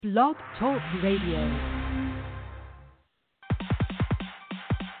Blog Talk Radio.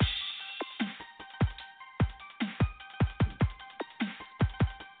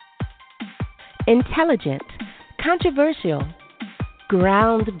 Intelligent, controversial,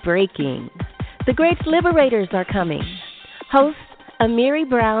 groundbreaking. The great liberators are coming. Hosts Amiri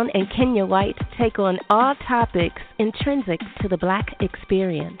Brown and Kenyah White take on all topics intrinsic to the Black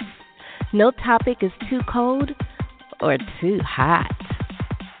experience. No topic is too cold or too hot.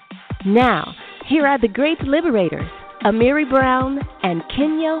 Now, here are the great liberators, Amiri Brown and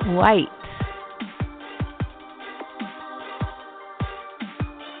Kenyah White.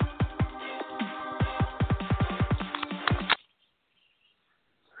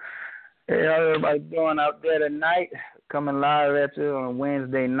 Hey, how everybody doing out there tonight? Coming live at you on a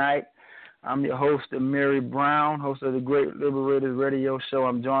Wednesday night. I'm your host, Amiri Brown, host of the Great Liberators Radio Show.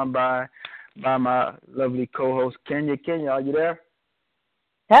 I'm joined by my lovely co-host, Kenyah. Kenyah, are you there?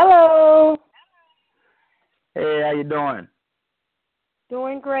 Hello. Hey, how you doing?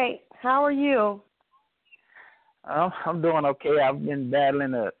 Doing great. How are you? I'm doing okay. I've been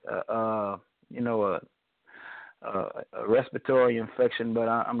battling a respiratory infection, but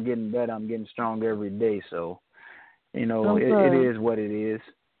I'm getting better. I'm getting stronger every day. So, it is what it is.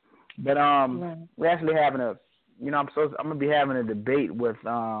 But we're actually having I'm gonna be having a debate with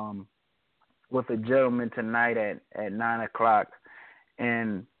a gentleman tonight at 9:00,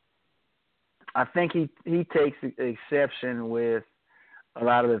 and I think he takes exception with a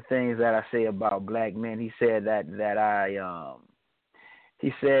lot of the things that I say about black men. He said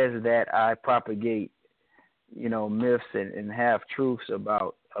he says that I propagate myths and half truths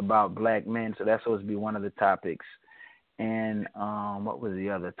about black men. So that's supposed to be one of the topics. And what was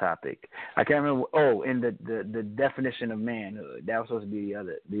the other topic? I can't remember. Oh, and the definition of manhood. That was supposed to be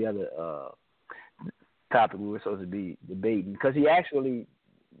the other topic we were supposed to be debating. Because he actually,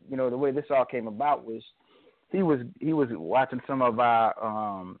 the way this all came about was he was watching some of our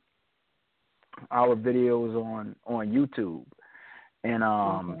videos on YouTube. And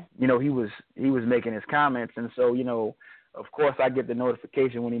he was making his comments, and so of course I get the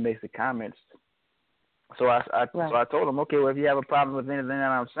notification when he makes the comments. So I told him, okay, well, if you have a problem with anything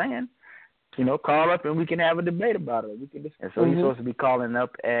that I'm saying, call up and we can have a debate about it. And so he's supposed to be calling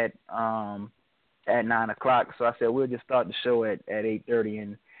up at 9:00. So I said we'll just start the show at 8:30,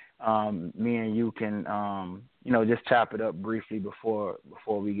 and me and you can just chop it up briefly before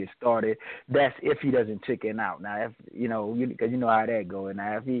we get started. That's if he doesn't chicken out. Now, if because you know how that goes.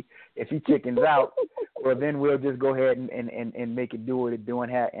 Now, if he chickens out, well, then we'll just go ahead and make it do what it do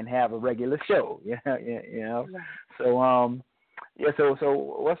and have a regular show. Yeah. So So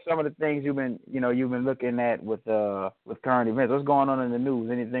what's some of the things you've been looking at with current events? What's going on in the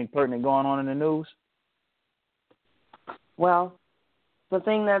news? Anything pertinent going on in the news? Well, the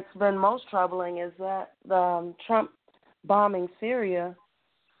thing that's been most troubling is that the Trump bombing Syria.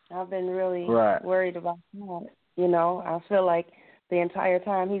 I've been really worried about that. I feel like the entire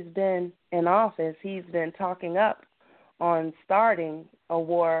time he's been in office, he's been talking up on starting a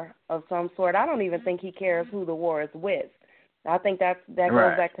war of some sort. I don't even think he cares who the war is with. I think that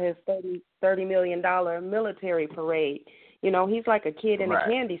goes back to his $30 million military parade. He's like a kid in a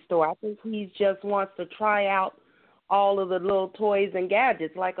candy store. I think he just wants to try out all of the little toys and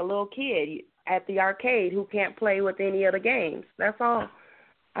gadgets like a little kid at the arcade who can't play with any of the games. That's all.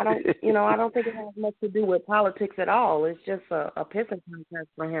 I don't think it has much to do with politics at all. It's just a pissing contest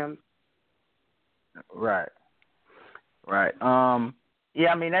for him. Right.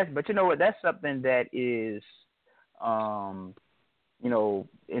 Yeah, I mean but you know what? That's something that is,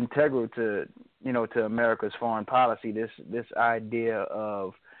 integral to to America's foreign policy. This idea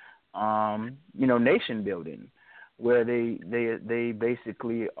of nation building, where they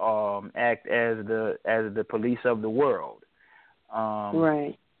basically act as the police of the world.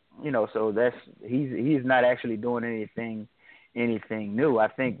 So that's he's not actually doing anything new. I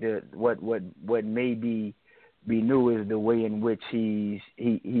think that what may be new is the way in which he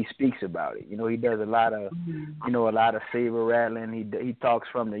speaks about it. He does a lot of a lot of saber rattling. He talks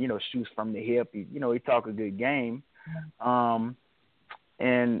from the shoots from the hip. He talks a good game. And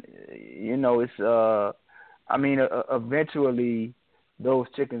it's eventually those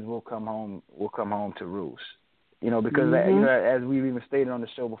chickens will come home to roost. Because as we've even stated on the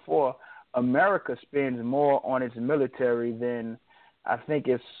show before, America spends more on its military than I think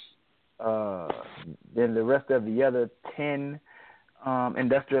it's than the rest of the other 10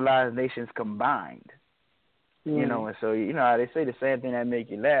 industrialized nations combined. And so how they say the same thing that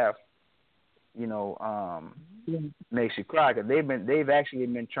make you laugh, makes you cry. Because they've actually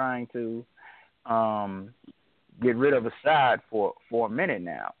been trying to get rid of a side for a minute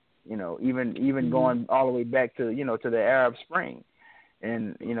now. You know, even going all the way back to to the Arab Spring,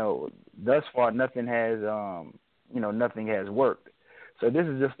 and thus far nothing has nothing has worked. So this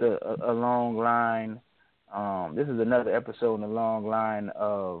is just a long line. This is another episode in a long line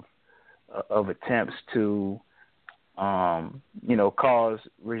of attempts to cause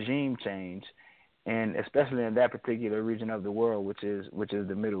regime change, and especially in that particular region of the world, which is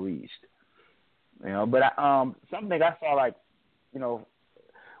the Middle East. But something I saw, like,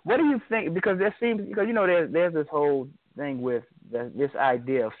 what do you think? Because there's this whole thing with this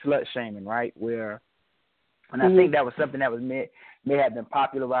idea of slut shaming, right? Where, and I think that was something that was may have been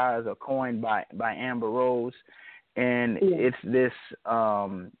popularized or coined by Amber Rose, and it's this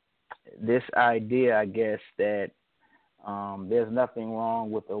this idea, I guess, that there's nothing wrong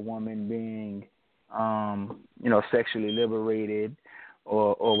with a woman being sexually liberated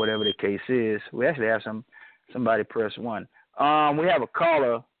or whatever the case is. We actually have somebody press 1. We have a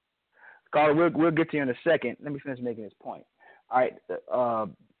caller. We'll get to you in a second. Let me finish making this point. All right.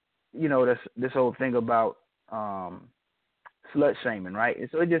 This whole thing about slut shaming, right? And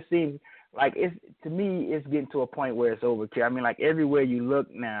so it just seems like to me it's getting to a point where it's overkill. I mean, like, everywhere you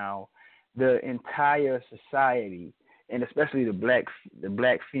look now, the entire society, and especially the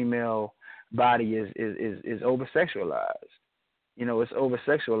black female body is over sexualized. It's over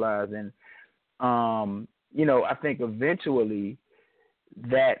sexualized, and I think eventually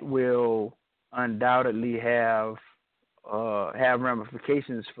that will undoubtedly have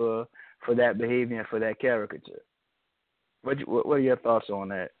ramifications for that behavior and for that caricature. What are your thoughts on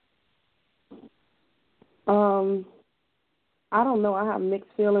that? I don't know. I have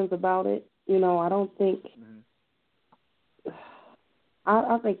mixed feelings about it. I don't think.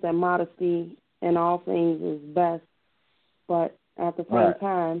 I think that modesty in all things is best, but at the same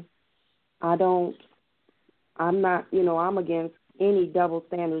time, I'm not. I'm against any double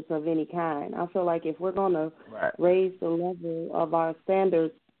standards of any kind. I feel like if we're going to raise the level of our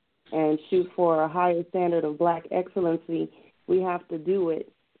standards and shoot for a higher standard of black excellency, we have to do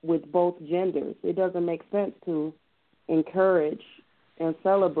it with both genders. It doesn't make sense to encourage and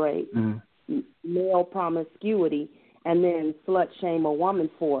celebrate male promiscuity and then slut shame a woman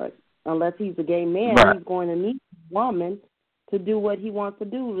for it. Unless he's a gay man, he's going to need a woman to do what he wants to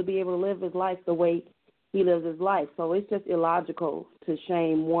do to be able to live his life the way he lives his life. So it's just illogical to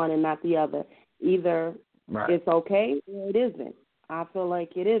shame one and not the other. Either it's okay or it isn't. I feel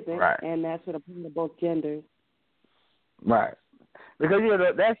like it isn't, and that's for the point of both genders. Right. Because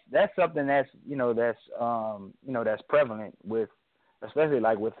that's something that's that's prevalent with, especially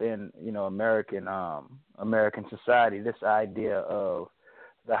like within American society, this idea of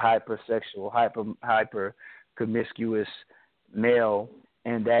the hypersexual, hyper promiscuous male,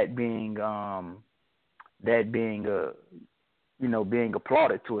 and that being being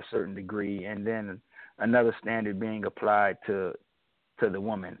applauded to a certain degree, and then another standard being applied to the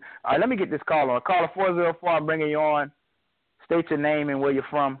woman. All right, let me get this call on. Caller 404, I'm bringing you on. State your name and where you're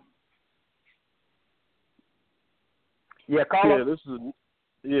from. Yeah, caller.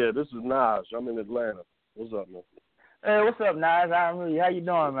 Yeah, this is Naj. I'm in Atlanta. What's up, man? Hey, what's up, Naj? How you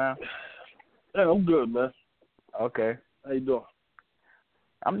doing, man? Hey, I'm good, man. Okay. How you doing?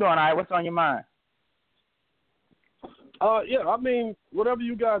 I'm doing all right. What's on your mind? Yeah, I mean, whatever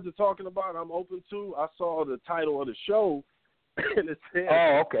you guys are talking about, I'm open to. I saw the title of the show, and it said,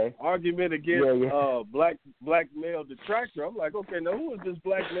 argument against black male detractor. I'm like, okay, now who is this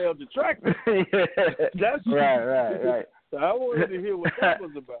black male detractor? That's right. So I wanted to hear what that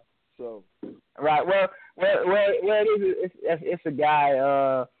was about. So right, well, it's a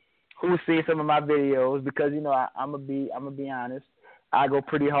guy who's seen some of my videos, because I'm gonna be honest, I go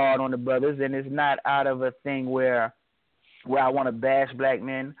pretty hard on the brothers, and it's not out of a thing where I want to bash black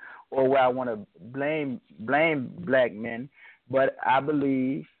men or where I want to blame black men. But I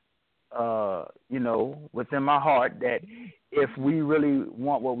believe, within my heart, that if we really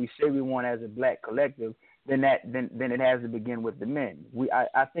want what we say we want as a black collective, then it has to begin with the men.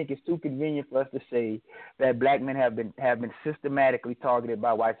 I think it's too convenient for us to say that black men have been systematically targeted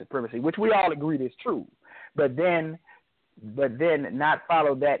by white supremacy, which we all agree is true. But then not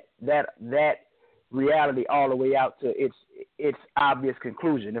follow that reality all the way out to its obvious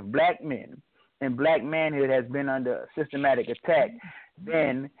conclusion. If black men and black manhood has been under systematic attack,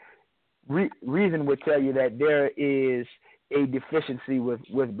 then reason would tell you that there is a deficiency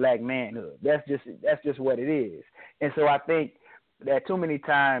with black manhood. That's just what it is. And so I think that too many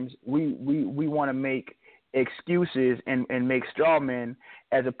times we want to make excuses and make straw men,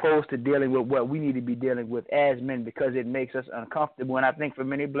 as opposed to dealing with what we need to be dealing with as men, because it makes us uncomfortable. And I think for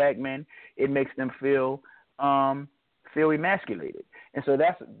many black men, it makes them feel feel emasculated. And so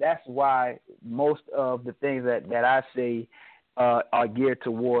that's why most of the things that I say are geared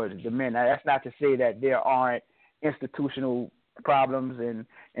towards the men. Now, that's not to say that there aren't institutional problems and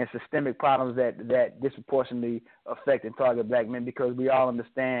systemic problems that disproportionately affect and target black men, because we all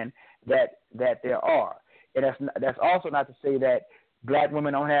understand that there are. And that's also not to say that black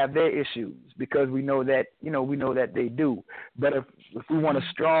women don't have their issues, because we know that they do. But if we want a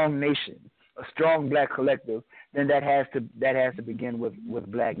strong nation, a strong black collective, then that has to begin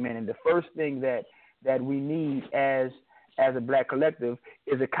with black men. And the first thing that we need as a black collective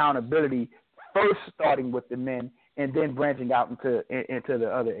is accountability, first starting with the men and then branching out into the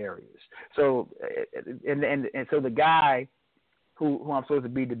other areas. So and so the guy who I'm supposed to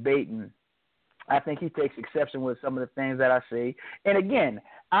be debating, I think he takes exception with some of the things that I say. And again,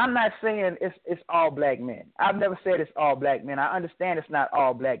 I'm not saying it's all black men. I've never said it's all black men. I understand it's not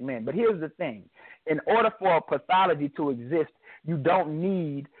all black men. But here's the thing. In order for a pathology to exist, you don't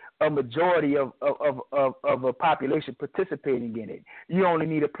need a majority of a population participating in it. You only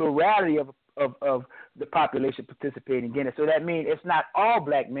need a plurality of the population participating in it. So that means it's not all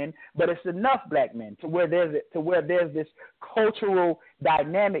black men, but it's enough black men to where there's this cultural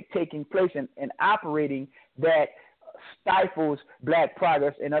dynamic taking place and operating that stifles black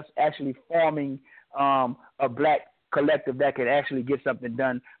progress and us actually forming a black collective that could actually get something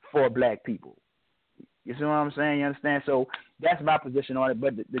done for black people. You see what I'm saying? You understand? So that's my position on it.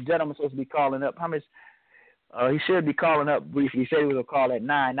 But the gentleman's supposed to be calling up. How much? He should be calling up briefly. He said he was going to call at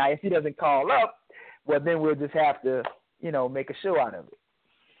 9. Now, if he doesn't call up, well, then we'll just have to, make a show out of it.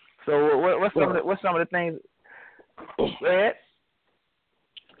 So what's some of the things? Go ahead.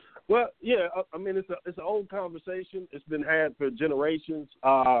 Well, yeah, I mean, it's an old conversation. It's been had for generations.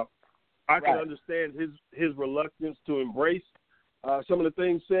 I can understand his reluctance to embrace some of the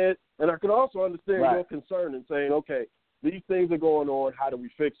things said, and I can also understand your concern in saying, okay, these things are going on. How do we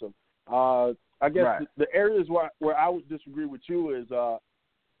fix them? I guess the areas where I would disagree with you is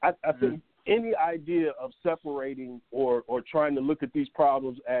I think any idea of separating or trying to look at these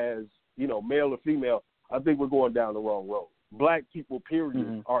problems as, male or female, I think we're going down the wrong road. Black people,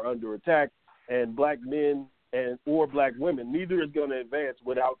 period, are under attack, and black men or black women, neither is going to advance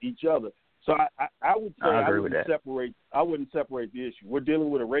without each other. So I would say I wouldn't separate the issue. We're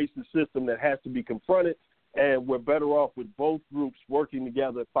dealing with a racist system that has to be confronted, and we're better off with both groups working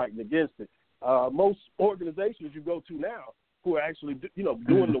together, fighting against it. Most organizations you go to now who are actually,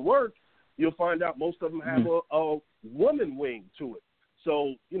 doing the work, you'll find out most of them have a woman wing to it.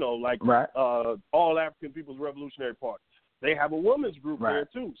 So, All African People's Revolutionary Party, they have a women's group there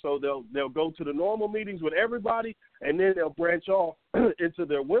too. So they'll go to the normal meetings with everybody, and then they'll branch off into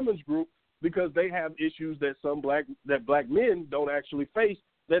their women's group because they have issues that black men don't actually face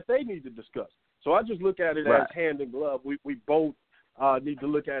that they need to discuss. So I just look at it as hand in glove. We both need to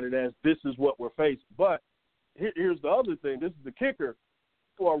look at it as this is what we're facing. But here's the other thing. This is the kicker.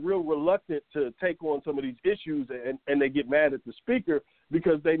 People are real reluctant to take on some of these issues, and they get mad at the speaker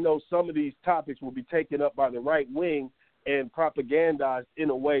because they know some of these topics will be taken up by the right wing and propagandized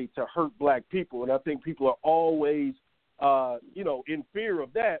in a way to hurt black people. And I think people are always, in fear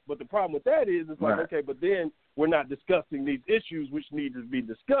of that. But the problem with that is it's like, okay, but then we're not discussing these issues which need to be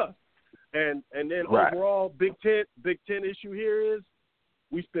discussed. And then overall, Big Ten issue here is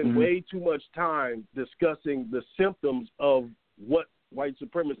we spend way too much time discussing the symptoms of what white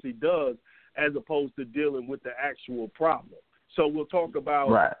supremacy does as opposed to dealing with the actual problem. So we'll talk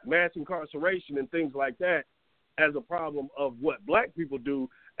about mass incarceration and things like that as a problem of what black people do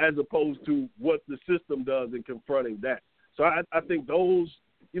as opposed to what the system does in confronting that. So I think those,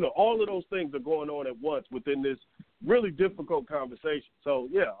 all of those things are going on at once within this really difficult conversation. So,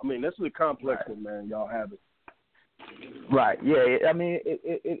 yeah, I mean, that's a complex one, man. Y'all have it. Right. Yeah. I mean,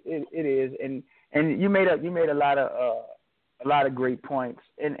 it is. And you made a lot of great points.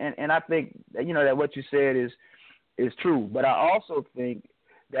 And I think, that what you said is true. But I also think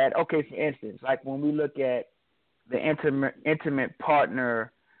that, okay, for instance, like when we look at the intimate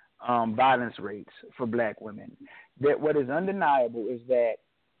partner violence rates for black women, that what is undeniable is that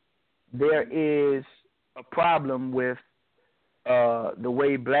there is a problem with the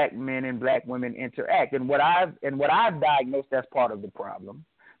way black men and black women interact. And what I've diagnosed as part of the problem,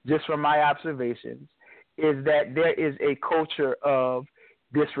 just from my observations, is that there is a culture of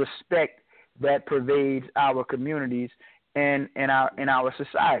disrespect that pervades our communities and our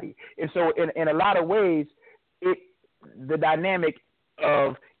society. And so in a lot of ways, the dynamic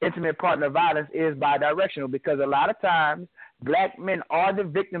of intimate partner violence is bidirectional, because a lot of times black men are the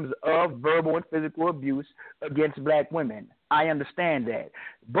victims of verbal and physical abuse against black women. I understand that.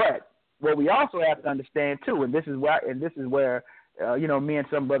 But what we also have to understand too, and this is where me and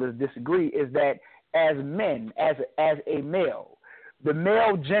some brothers disagree, is that as men, as a male, the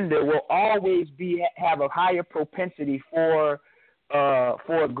male gender will always have a higher propensity for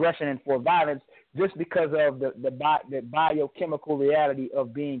aggression and for violence, just because of the biochemical reality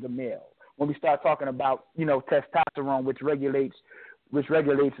of being a male. When we start talking about testosterone, which regulates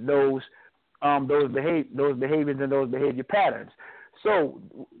those behaviors and those behavior patterns. So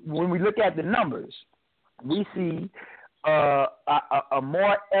when we look at the numbers, we see a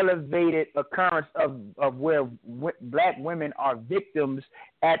more elevated occurrence of where black women are victims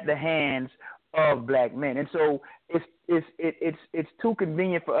at the hands of black men, and so it's too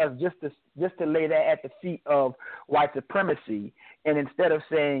convenient for us just to lay that at the feet of white supremacy, and instead of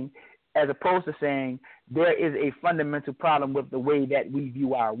saying, as opposed to saying, there is a fundamental problem with the way that we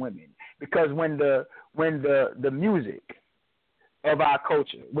view our women, because when the music of our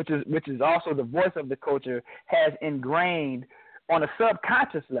culture, which is also the voice of the culture, has ingrained on a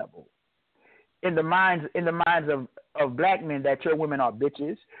subconscious level in the minds of black men that your women are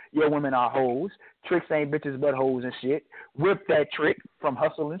bitches, your women are hoes, tricks ain't bitches but hoes and shit. Whip that trick from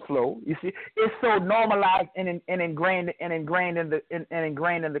Hustle and Flow. You see, it's so normalized and ingrained in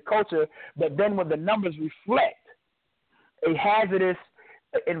the culture. But then when the numbers reflect a hazardous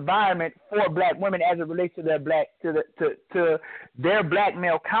environment for black women as it relates to their black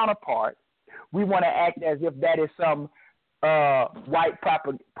male counterpart, we want to act as if that is some white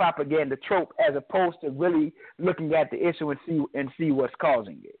propaganda trope, as opposed to really looking at the issue and see what's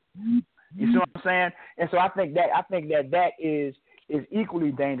causing it. You see what I'm saying? And so I think that is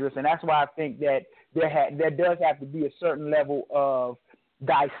equally dangerous, and that's why I think that there does have to be a certain level of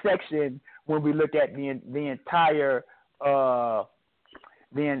dissection when we look at the entire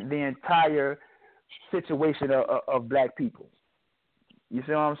situation of black people. You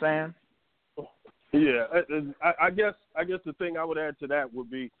see what I'm saying? Yeah, I guess the thing I would add to that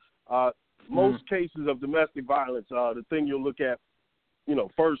would be most cases of domestic violence. The thing you'll look at,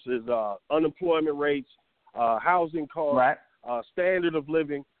 first is unemployment rates, housing costs, standard of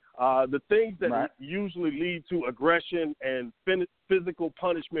living, the things that usually lead to aggression and physical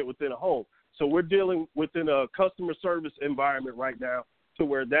punishment within a home. So we're dealing within a customer service environment right now, to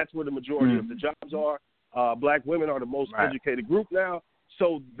where that's where the majority of the jobs are. Black women are the most educated group now.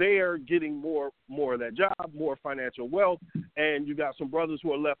 So they're getting more of that job, more financial wealth, and you got some brothers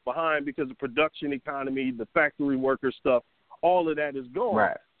who are left behind because of production economy, the factory worker stuff. All of that is gone.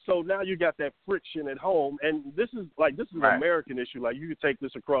 Right. So now you got that friction at home, and this is an American issue. Like, you could take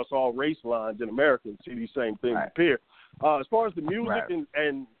this across all race lines in America and see these same things appear. As far as the music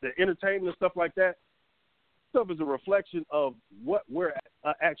and the entertainment and stuff like that, stuff is a reflection of what we're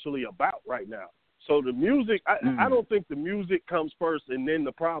actually about right now. So the music, I don't think the music comes first and then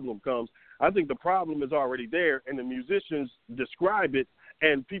the problem comes. I think the problem is already there, and the musicians describe it,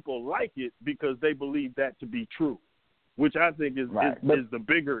 and people like it because they believe that to be true, which I think is the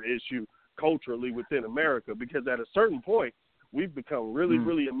bigger issue culturally within America, because at a certain point, we've become really,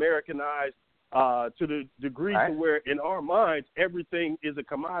 really Americanized to the degree to where in our minds everything is a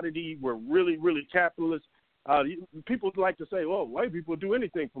commodity. We're really, really capitalist. People like to say, well, white people do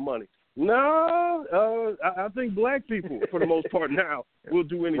anything for money. No, I think black people, for the most part now, will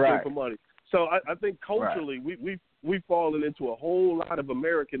do anything for money. So I think culturally we've fallen into a whole lot of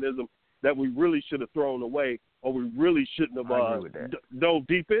Americanism that we really should have thrown away, or we really shouldn't have dove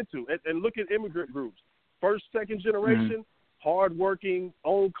deep into. And look at immigrant groups. First, second generation, hardworking,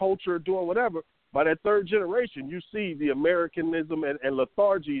 own culture, doing whatever. By that third generation, you see the Americanism and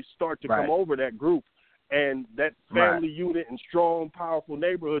lethargy start to come over that group. And that family unit and strong, powerful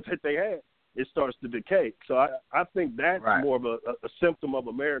neighborhoods that they had, it starts to decay. So I think that's more of a symptom of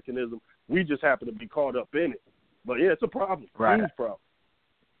Americanism. We just happen to be caught up in it. But, yeah, it's a problem. Huge problem.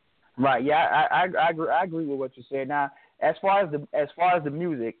 Right. Yeah, I agree with what you said. Now, as far as the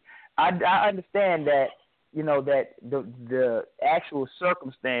music, I understand that, that the actual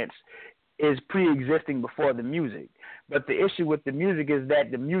circumstance is pre-existing before the music. But the issue with the music is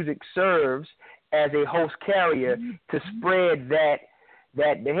that the music serves as a host carrier to spread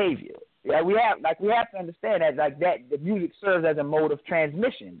that behavior. Yeah, we have to understand that the music serves as a mode of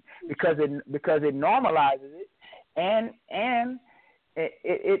transmission because it normalizes it and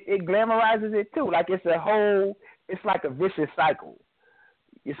it glamorizes it too. Like it's like a vicious cycle.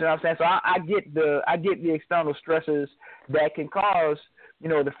 You see what I'm saying? So I get the external stressors that can cause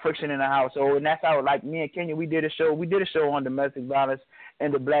the friction in the household, and that's how, like, me and Kenya, we did a show on domestic violence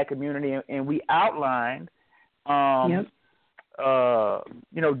in the black community, and we outlined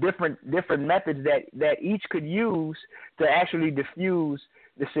different methods that each could use to actually diffuse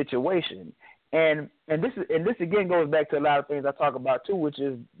the situation. And this again goes back to a lot of things I talk about too, which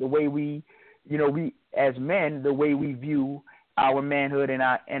is the way we as men, the way we view our manhood and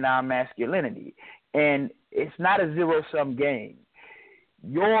our masculinity. And it's not a zero-sum game.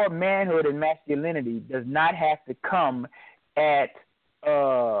 Your manhood and masculinity does not have to come at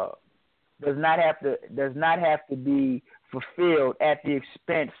does not have to be fulfilled at the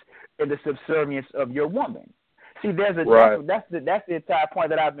expense and the subservience of your woman. See, that's the entire point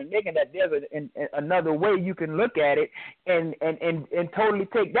that I've been making, that there's another way you can look at it and totally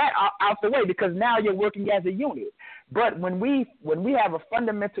take that out the way, because now you're working as a unit. But when we have a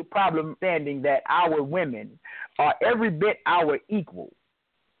fundamental problem understanding that our women are every bit our equal,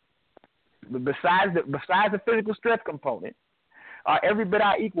 besides the physical strength component, are every bit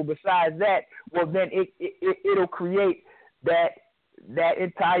our equal. Besides that, well, then it'll create that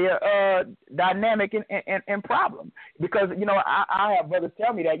entire dynamic and problem. Because, I have brothers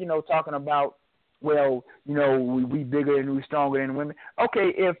tell me that, talking about, well, we bigger and we stronger than women.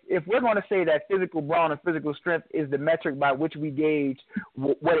 Okay, if we're going to say that physical brawn and physical strength is the metric by which we gauge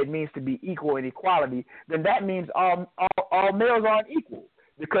what it means to be equal and equality, then that means all males aren't equal.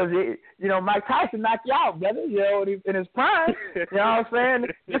 Because, Mike Tyson knocked you out, brother, in his prime. You know what I'm saying?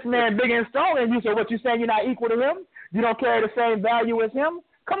 This man bigger and stronger than you, so what, you saying you're not equal to him? You don't carry the same value as him?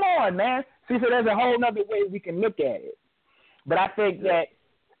 Come on, man. See, so there's a whole other way we can look at it. But I think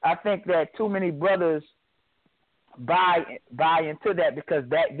that too many brothers buy into that, because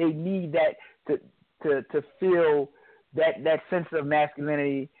that they need that to feel that sense of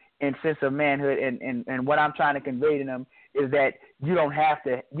masculinity and sense of manhood, and what I'm trying to convey to them is that you don't have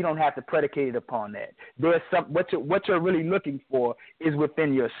to predicate it upon that. There's what you're really looking for is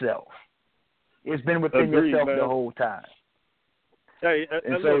within yourself. It's been within yourself, man, the whole time. Hey,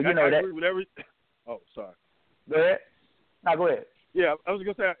 and so look, I agree with everything. Oh, sorry. Go ahead. No, go ahead. Yeah, I was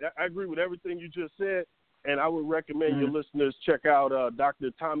gonna say I agree with everything you just said, and I would recommend your listeners check out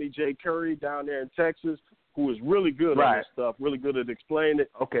Dr. Tommy J. Curry down there in Texas, who is really good on this stuff, really good at explaining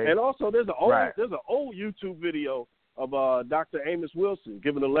it. Okay. And also, there's an old YouTube video of Dr. Amos Wilson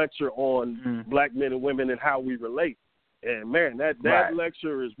giving a lecture on black men and women and how we relate. And, man, that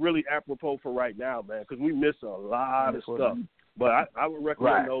lecture is really apropos for right now, man, because we miss a lot of stuff. But I would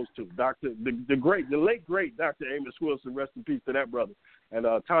recommend those two. The late, great Dr. Amos Wilson, rest in peace to that brother, and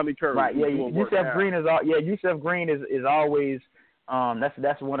Tommy Curry. Right, yeah, Yusef Green is always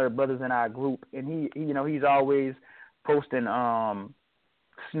that's one of the brothers in our group, and he's always posting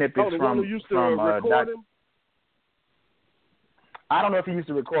snippets the one who used to record him? I don't know if he used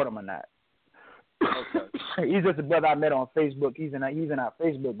to record him or not. Okay. He's just a brother I met on Facebook. He's in our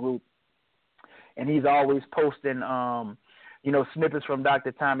Facebook group, and he's always posting snippets from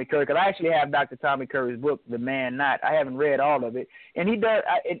Dr. Tommy Curry. Because I actually have Dr. Tommy Curry's book, The Man Not. I haven't read all of it, and he does.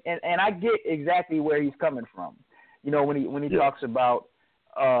 And I get exactly where he's coming from. When he talks about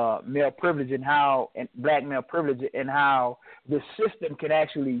male privilege and black male privilege, and how the system can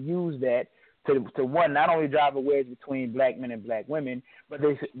actually use that to one, not only drive a wedge between black men and black women, but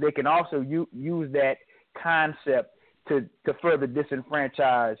they can also use that concept to further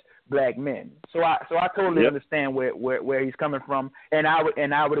disenfranchise black men. So I totally understand where he's coming from, and I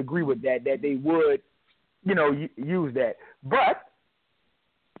would agree with that they would use that. But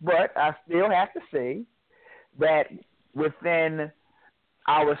I still have to say that within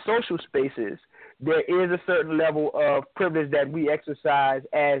our social spaces, there is a certain level of privilege that we exercise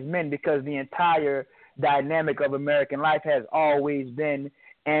as men, because the entire dynamic of American life has always been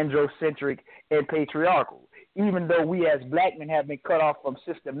androcentric and patriarchal. Even though we as black men have been cut off from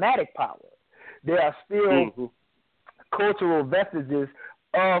systematic power, there are still cultural vestiges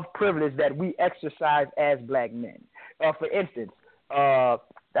of privilege that we exercise as black men. For instance, I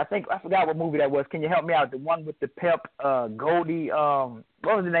forgot what movie that was. Can you help me out? The one with the pimp, Goldie.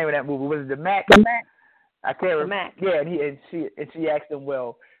 What was the name of that movie? Was it The Mac? The Mac. I can't remember. Mac. Yeah, and she asked him,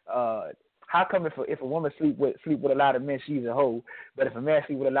 well, how come if a woman sleep with a lot of men, she's a hoe, but if a man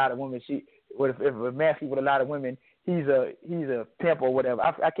sleep with a lot of women, if a man sleep with a lot of women, he's a pimp or whatever.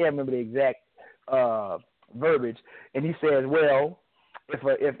 I can't remember the exact verbiage. And he says, well, if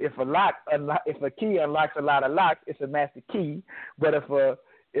a key unlocks a lot of locks, it's a master key, but if a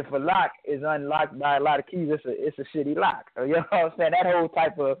lock is unlocked by a lot of keys, it's a shitty lock. You know what I'm saying? That whole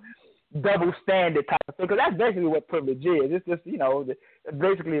type of double standard type of thing, because that's basically what privilege is. It's just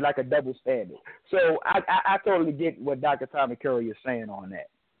basically like a double standard. So I totally get what Dr. Tommy Curry is saying on that.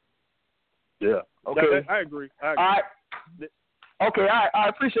 Yeah. Okay. I agree. All right. Okay. I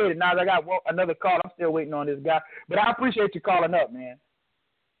appreciate it. Now I got another call. I'm still waiting on this guy, but I appreciate you calling up, man.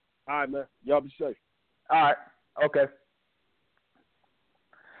 All right, man. Y'all be safe. All right. Okay.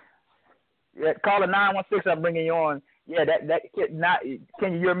 Yeah, caller 916. I'm bringing you on. Yeah, that kid. Not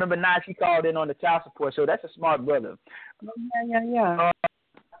can you remember? She called in on the child support show. That's a smart brother. Yeah.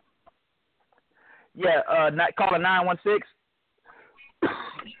 Caller 916.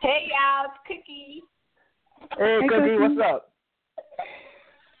 Hey y'all, it's Cookie. Hey Cookie, what's up?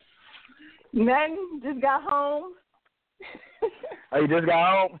 Nothing. Just got home. Oh, you just got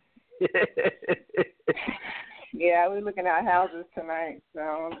home? Yeah, we're looking at houses tonight,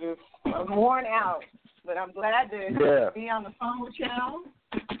 so I'm worn out, but I'm glad to be on the phone with y'all.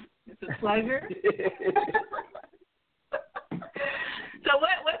 It's a pleasure. So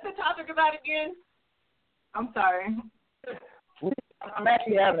what's the topic about again? I'm sorry. I'm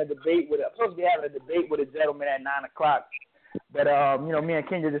actually having a debate I'm supposed to be having a debate with a gentleman at 9:00. But me and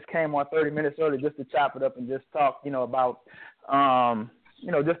Kenya just came on 30 minutes early just to chop it up and just talk, about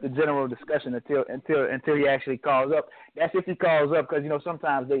just a general discussion until he actually calls up. That's if he calls up, because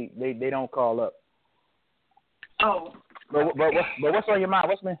sometimes they don't call up. Oh. But what's on your mind?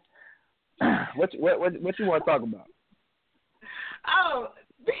 What you want to talk about? Oh,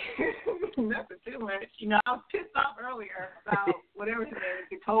 nothing too much. I was pissed off earlier about whatever his name is,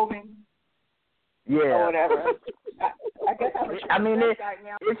 Beethoven. Yeah. Or whatever. I guess I'm a guy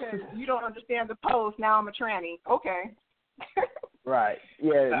now because you don't understand the post. Now I'm a tranny. Okay. Right.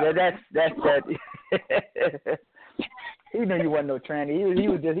 Yeah. That's that. He knew you wasn't no tranny. He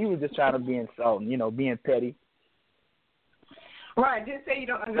was just trying to be insulting. Being petty. Right. Just say you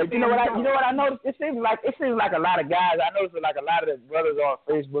don't understand. But you know what I noticed? It seems like a lot of guys. I noticed like a lot of the brothers on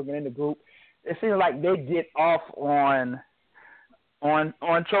Facebook and in the group. It seems like they get off on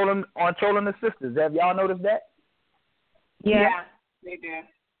trolling the sisters. Have y'all noticed that? Yeah, they do.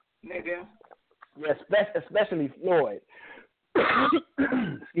 Yeah, especially Floyd.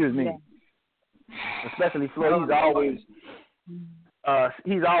 Excuse me. Yeah. Especially Floyd.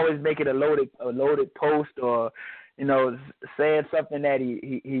 He's always making a loaded post, or saying something that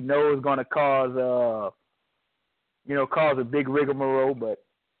he knows is going to cause a big rigmarole, but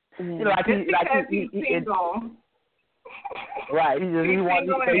he's single. Right, he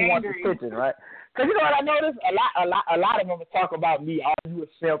wants attention, right? Because you know what I noticed? A lot of them will talk about me. Oh, you a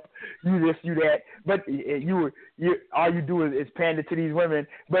simp, you this, you that. But you all you do is pander to these women.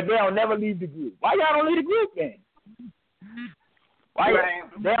 But they'll never leave the group. Why y'all don't leave the group then? Why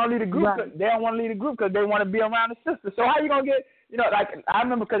they don't leave the group? Right. They don't want to leave the group because they want to be around the sisters. So how you gonna get? I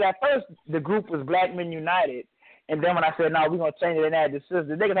remember because at first the group was Black Men United. And then when I said, no, we're going to change it and add the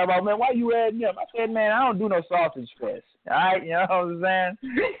sisters, they can talk about, man, why you adding them? I said, man, I don't do no sausage fest. All right? You know what I'm saying?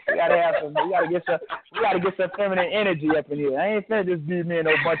 We got to get some feminine energy up in here. I ain't finna just be me and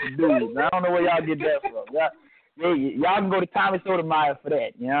no bunch of dudes. I don't know where y'all get that from. Y'all can go to Tommy Sotomayor for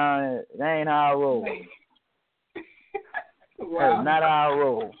that. That ain't how I roll. Wow. That's not how I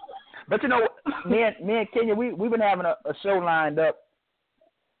roll. But, me and Kenya, we've been having a show lined up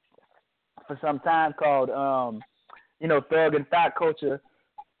for some time called Thug and Thought Culture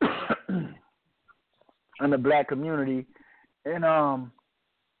in the Black community. And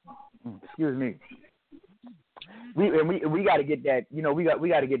excuse me. We got to get that, we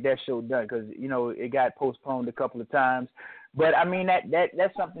got to get that show done because it got postponed a couple of times. But I mean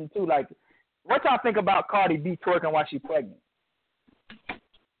that's something too. Like, what y'all think about Cardi B twerking while she's pregnant?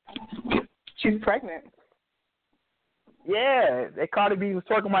 She's pregnant. Yeah, that Cardi B was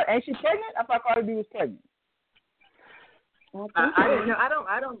twerking while. Ain't she pregnant? I thought Cardi B was pregnant. I didn't know.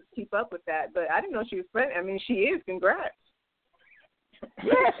 I don't keep up with that, but I didn't know she was pregnant. I mean, she is. Congrats.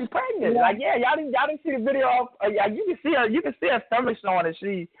 Yeah, she's pregnant. Like, y'all didn't see the video of. You can see her stomach showing, and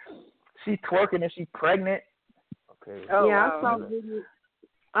she twerking and she pregnant. Okay. Oh, yeah, wow.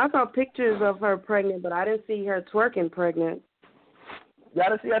 I saw pictures of her pregnant, but I didn't see her twerking pregnant. Y'all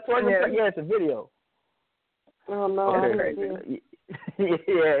didn't see her twerking? Yeah, it's a video. Oh no, okay.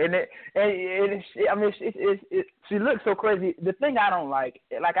 She looks so crazy. The thing I don't like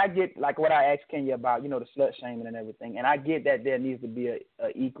I get like what I asked Kenya about, the slut shaming and everything, and I get that there needs to be a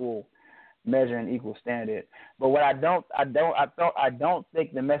equal measure and equal standard. But what I don't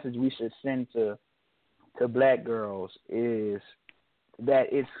think the message we should send to Black girls is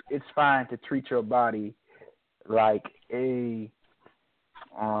that it's fine to treat your body like a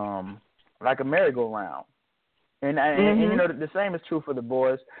merry-go-round. And the same is true for the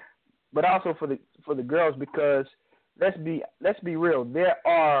boys, but also for the girls, because let's be real. There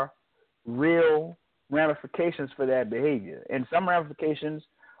are real ramifications for that behavior, and some ramifications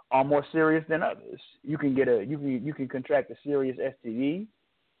are more serious than others. You can you can contract a serious STD.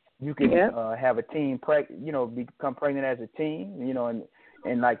 You can have a teen become pregnant as a teen,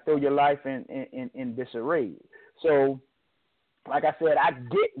 and like throw your life in disarray. So, like I said, I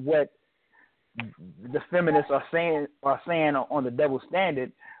get what the feminists are saying on the double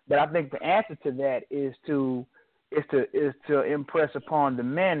standard. But I think the answer to that is to impress upon the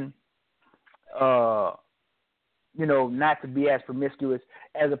men, not to be as promiscuous,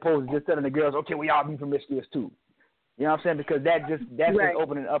 as opposed to just telling the girls, okay, we all be promiscuous too. You know what I'm saying? Because that's just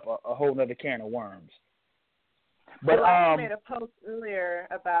opening up a whole other can of worms. But I made a post earlier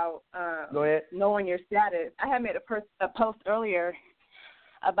about go ahead. Knowing your status. I had made a post earlier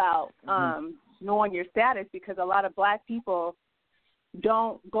about knowing your status, because a lot of black people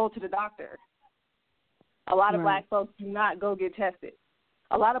don't go to the doctor. A lot of black folks do not go get tested.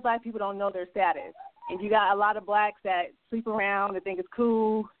 A lot of black people don't know their status. And you got a lot of blacks that sleep around and think it's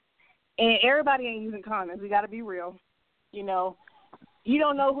cool. And everybody ain't using condoms. We got to be real. You know, you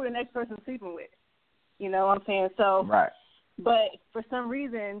don't know who the next person's sleeping with. You know what I'm saying? So, but for some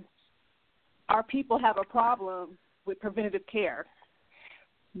reason, our people have a problem with preventative care.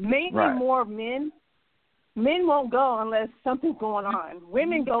 Maybe more men. Men won't go unless something's going on.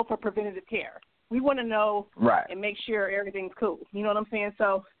 Women go for preventative care. We want to know and make sure everything's cool. You know what I'm saying?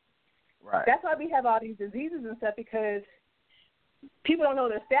 So that's why we have all these diseases and stuff, because people don't know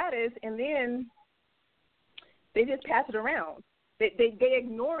their status, and then they just pass it around. They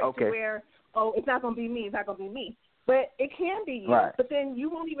ignore it to where, oh, it's not going to be me, it's not going to be me. But it can be you. But then you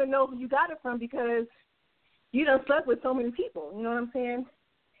won't even know who you got it from, because you done slept with so many people. You know what I'm saying?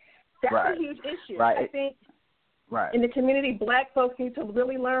 That's a huge issue. I think in the community, black folks need to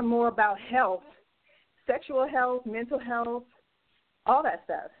really learn more about health, sexual health, mental health, all that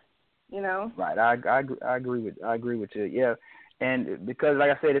stuff. You know. Right. I agree with you. Yeah, and because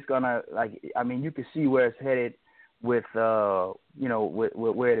like I said, it's gonna you can see where it's headed with with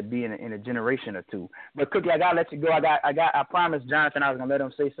where it'll be in a generation or two. But Cookie, I gotta let you go. I promised Jonathan I was gonna let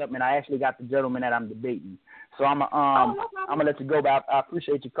him say something, and I actually got the gentleman that I'm debating. So I'm gonna let you go, but I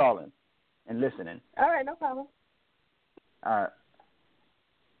appreciate you calling and listening. All right, no problem. All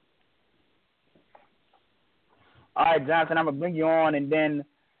right, Jonathan, I'm gonna bring you on, and then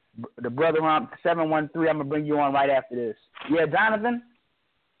the brother on 713, I'm gonna bring you on right after this. Yeah, Jonathan.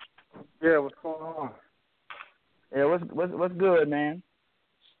 Yeah, what's going on? Yeah, what's good, man?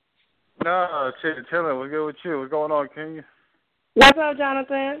 No, chilling. What's good with you? What's going on, Kenya? What's up,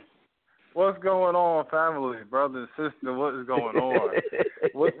 Jonathan? What's going on, family, brother and sister? What is going on?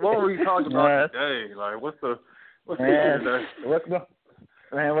 what were we talking about today? Like, what's the today? What's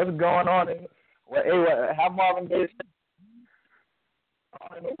going on? How Marvin Gaye?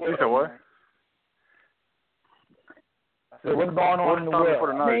 You said what? So what's going on in the world?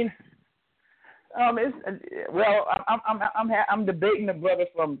 For tonight? I'm debating the brother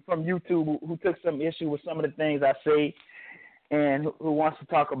from YouTube who took some issue with some of the things I say, and who wants to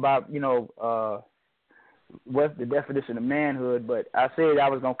talk about what's the definition of manhood. But I said I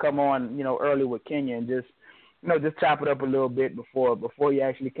was gonna come on early with Kenya and just chop it up a little bit before he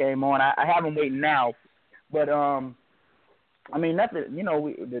actually came on. I have him waiting now, but nothing.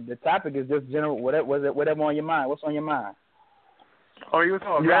 The topic is just general. Whatever on your mind. What's on your mind? Oh, you were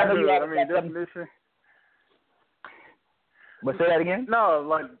talking about definition. But say that again? No,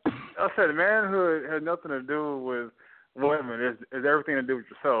 like I said, manhood has nothing to do with women. It's everything to do with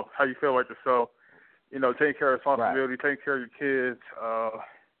yourself, how you feel about yourself. Taking care of responsibility, taking care of your kids,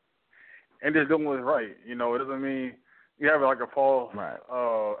 and just doing what's right. It doesn't mean you have like a false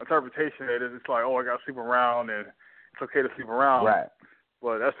interpretation that it's like, oh, I got to sleep around and it's okay to sleep around. Right.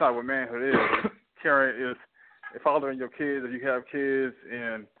 But that's not what manhood is. Caring is fathering your kids if you have kids,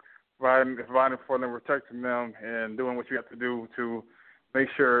 and providing for them, protecting them, and doing what you have to do to make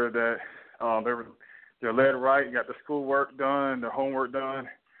sure that they're led right, you got the schoolwork done, the homework done,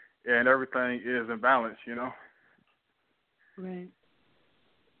 and everything is in balance, Right.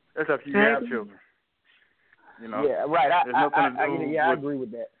 That's if you have children. Yeah, right. I agree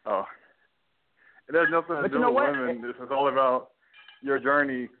with that. Oh. It has nothing to do with women. This is all about your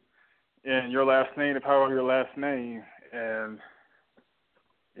journey and your last name, the power of your last name, and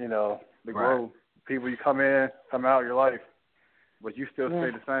the growth. People, you come in, come out of your life, but you still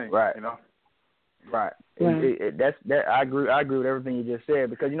stay the same. Right. Right. I agree with everything you just said,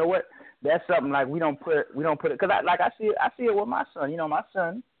 because you know what? That's something like we don't put it, because I see it with my son. My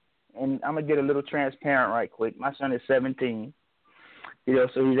son, and I'm gonna get a little transparent right quick. My son is 17. So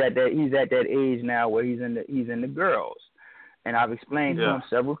he's at that age now where he's in the girls. And I've explained to him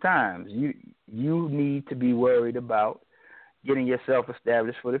several times, you need to be worried about getting yourself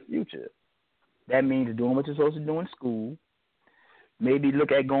established for the future. That means doing what you're supposed to do in school. Maybe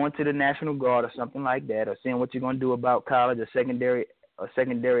look at going to the National Guard or something like that, or seeing what you're going to do about college or secondary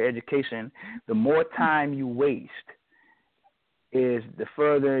education. The more time you waste is the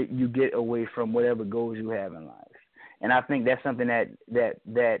further you get away from whatever goals you have in life. And I think that's something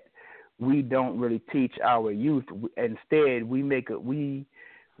that we don't really teach our youth. Instead, we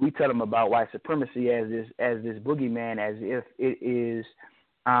tell them about white supremacy as this boogeyman, as if it is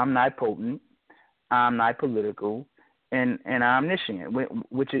omnipotent, omnipolitical, and omniscient,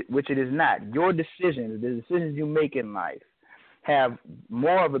 which it is not. Your decisions, the decisions you make in life, have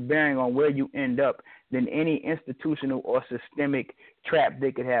more of a bearing on where you end up than any institutional or systemic trap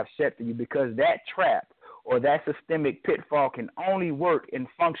they could have set for you, because that trap or that systemic pitfall can only work and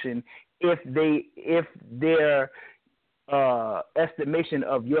function if their estimation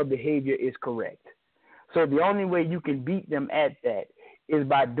of your behavior is correct. So the only way you can beat them at that is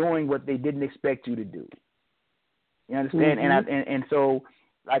by doing what they didn't expect you to do. You understand? Mm-hmm. And so,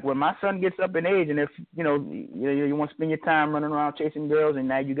 like, when my son gets up in age, and if you want to spend your time running around chasing girls, and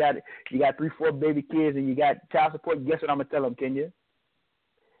now you got 3-4 baby kids, and you got child support, guess what I'm gonna tell him, Kenya?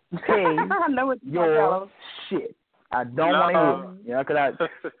 Pay your shit. I don't want to hear it,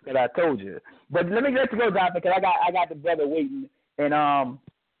 because I told you. But let me let you go, Jonathan, because I got the brother waiting, and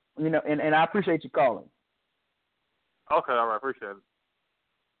and I appreciate you calling. Okay, all right, appreciate it.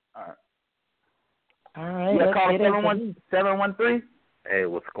 All right. You call 713. Hey,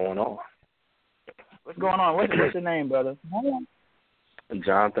 what's going on? What's going on? What's your name, brother?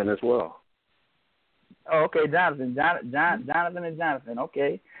 Jonathan as well. Oh, okay, Jonathan. Jonathan and Jonathan.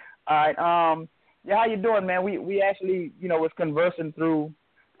 Okay. All right. Yeah, how you doing, man? We actually, was conversing through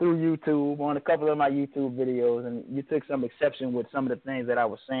YouTube on a couple of my YouTube videos, and you took some exception with some of the things that I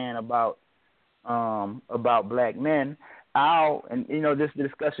was saying about black men. This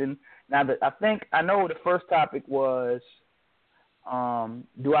discussion. Now, I know the first topic was,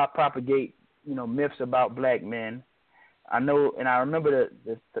 do I propagate, myths about black men? I know, and I remember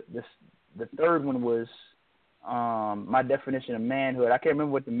the third one was my definition of manhood. I can't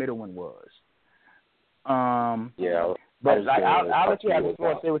remember what the middle one was. Yeah, but I'll let you have the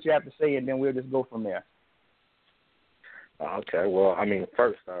floor, say what you have to say, and then we'll just go from there. Okay. Well,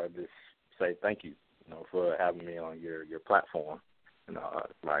 first, just say thank you, for having me on your platform.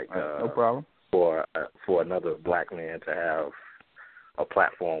 No problem. For another black man to have a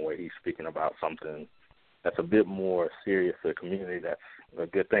platform where he's speaking about something that's a bit more serious to the community, that's a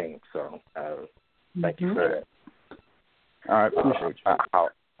good thing. So thank you for that. All right, appreciate you.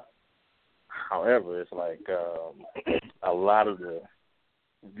 However, it's like a lot of the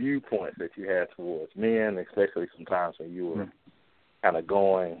viewpoints that you had towards men, especially sometimes when you were kind of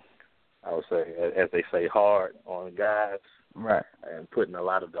going, I would say, as they say, hard on guys, right, and putting a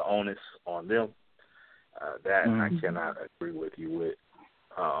lot of the onus on them. That I cannot agree with you with.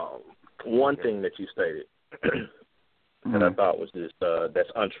 One thing that you stated that I thought was just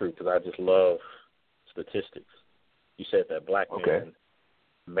that's untrue, because I just love statistics. You said that black men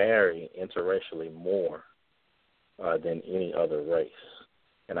marry interracially more than any other race,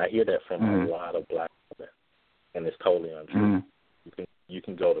 and I hear that from a lot of black men, and it's totally untrue. You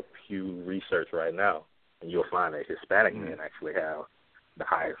can go to Pew Research right now, and you'll find that Hispanic men actually have the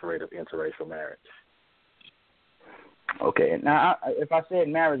highest rate of interracial marriage. Okay. Now, if I said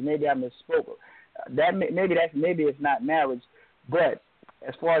marriage, maybe I misspoke. Maybe it's not marriage, but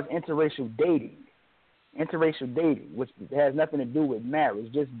as far as interracial dating, which has nothing to do with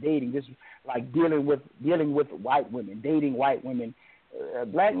marriage, just dating, just like dealing with white women, dating white women.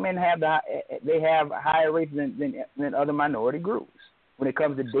 Black men have higher rates than other minority groups when it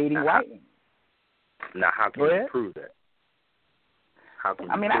comes to dating white women. Now, how can you prove that? I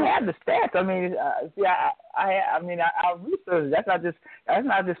have the stats. I researched. That's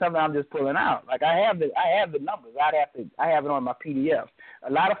not just something I'm just pulling out. Like, I have the numbers. I have it on my PDF.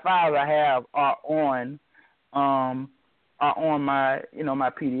 A lot of files I have are on my my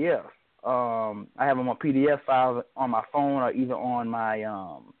PDF. I have them on PDF files on my phone or either on my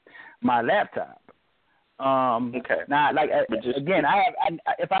my laptop. Okay. Now, again,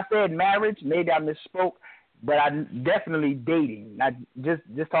 if I said marriage, maybe I misspoke. But I definitely dating, not just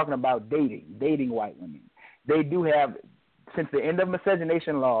talking about dating white women. They do have, since the end of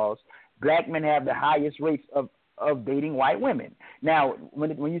miscegenation laws, black men have the highest rates of dating white women. Now, when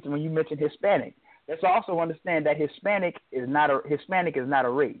you mention Hispanic, let's also understand that Hispanic is not a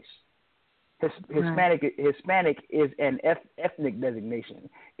race. Hispanic is an ethnic designation.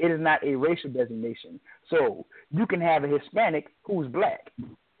 It is not a racial designation. So you can have a Hispanic who's black.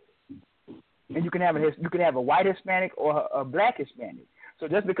 And you can have a white Hispanic or a black Hispanic. So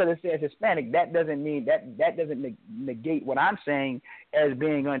just because it says Hispanic, that doesn't mean that doesn't negate what I'm saying as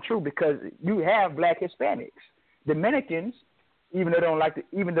being untrue, because you have black Hispanics. Dominicans, even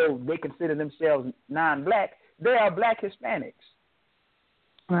though they consider themselves non-black, they are black Hispanics.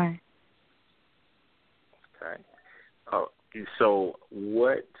 Right. Okay. So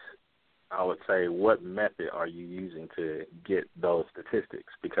what method are you using to get those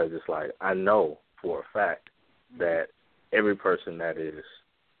statistics? Because it's like, I know for a fact that every person that is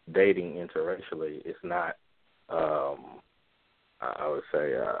dating interracially is not, I would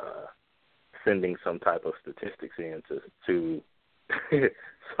say, sending some type of statistics in to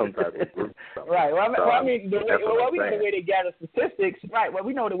some type of group. Right. Well, we know the way they gather statistics. Right. Well,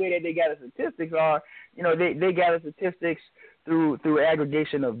 we know the way that they gather statistics are, they gather statistics through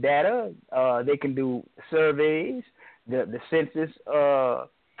aggregation of data. They can do surveys, the census,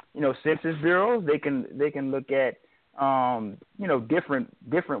 census bureaus. They can look at,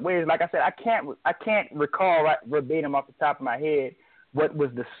 different ways. Like I said, I can't recall verbatim off the top of my head what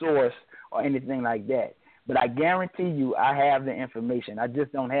was the source or anything like that. But I guarantee you, I have the information. I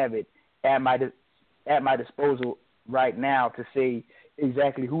just don't have it at my disposal right now to say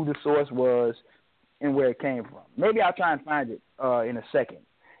exactly who the source was and where it came from. Maybe I'll try and find it in a second,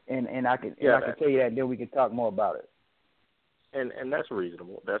 and I can tell you that, and then we can talk more about it. And that's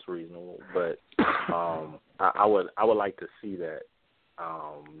reasonable. That's reasonable. But I would like to see that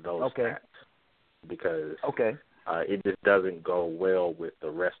those stats, because it just doesn't go well with the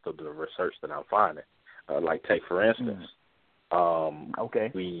rest of the research that I'm finding. Like, take for instance,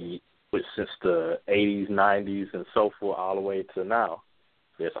 we since the 80s, 90s, and so forth, all the way to now,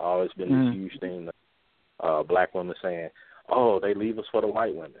 there's always been this huge thing that black women saying, "Oh, they leave us for the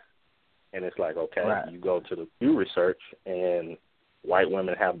white women," and it's like, you go to the Pew research, and white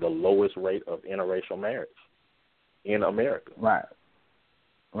women have the lowest rate of interracial marriage in America. Right.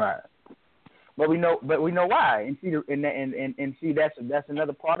 But we know why, and see that's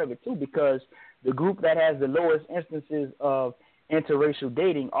another part of it too, because the group that has the lowest instances of interracial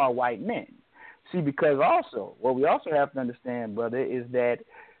dating are white men. See, because also what we also have to understand, brother, is that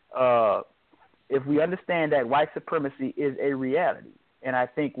if we understand that white supremacy is a reality, and I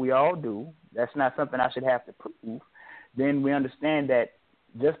think we all do, that's not something I should have to prove, then we understand that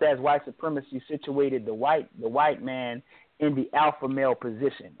just as white supremacy situated the white man in the alpha male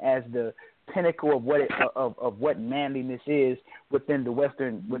position as the pinnacle of what manliness is within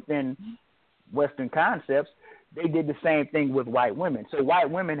Western concepts, they did the same thing with white women. So white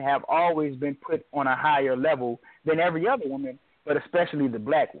women have always been put on a higher level than every other woman, but especially the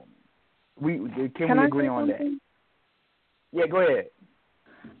black woman. Can we agree on that? Yeah, go ahead.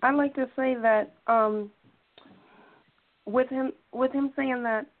 I'd like to say that with him saying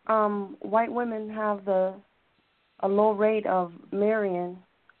that white women have a low rate of marrying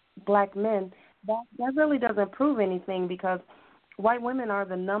black men, that really doesn't prove anything, because white women are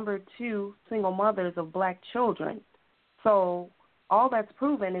the number 2 single mothers of black children. So all that's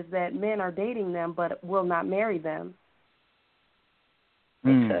proven is that men are dating them but will not marry them.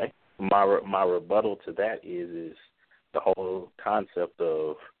 Okay. My rebuttal to that is the whole concept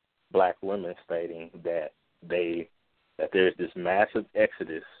of black women stating that there's this massive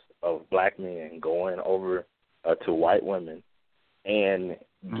exodus of black men going over to white women and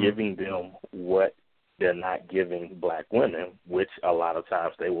giving them what they're not giving black women, which a lot of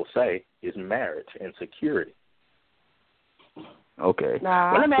times they will say is marriage and security. Okay.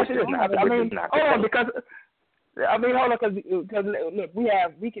 Well, let me ask you this. Because look,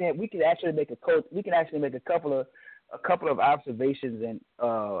 we can actually make a couple of observations and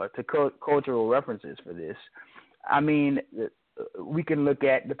to cultural references for this. I mean, we can look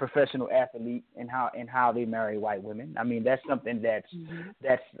at the professional athlete and how they marry white women. I mean, that's something that's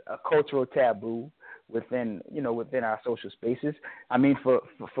a cultural taboo within our social spaces. I mean, for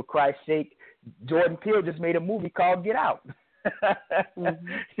Christ's sake, Jordan Peele just made a movie called Get Out. You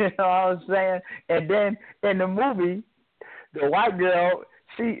know what I'm saying? And then in the movie, the white girl,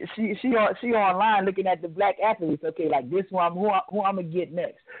 she online looking at the black athletes. Okay, like this one, who I'm gonna get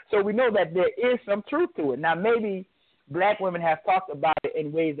next. So we know that there is some truth to it. Now maybe black women have talked about it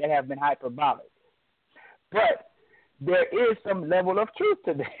in ways that have been hyperbolic, but there is some level of truth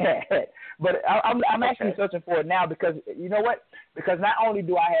to that. But I'm actually searching for it now, because you know what? Because not only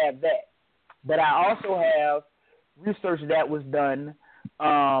do I have that, but I also have research that was done.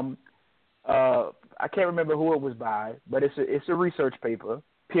 I can't remember who it was by, but it's a research paper,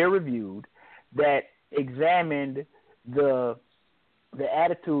 peer reviewed, that examined the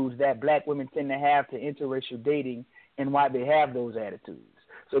attitudes that black women tend to have to interracial dating and why they have those attitudes.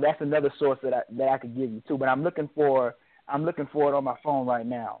 So that's another source that I could give you too. But I'm looking for it on my phone right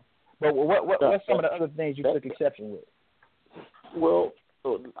now. What's some of the other things you took exception with? Well,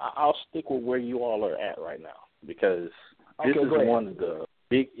 I'll stick with where you all are at right now, because this is one of the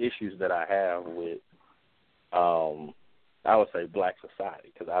big issues that I have with I would say black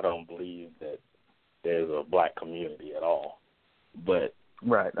society, because I don't believe that there's a black community at all. But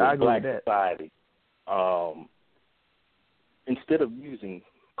right, I agree black with that. society, instead of using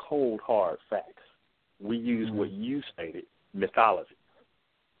cold, hard facts, we use what you stated, mythology.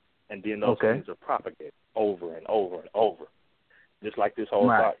 And then those things are propagated over and over and over. Just like this whole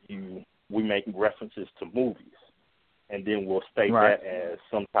thought, we make references to movies, and then we'll state that as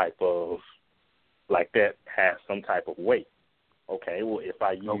some type of, like that has some type of weight. Okay, well, if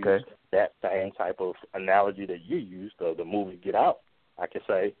I use that same type of analogy that you used of the movie Get Out, I can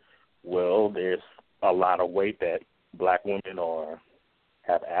say, well, there's a lot of weight that black women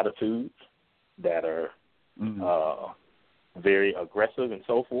have attitudes that are very aggressive and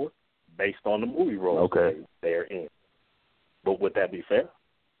so forth, based on the movie roles they're in. But would that be fair?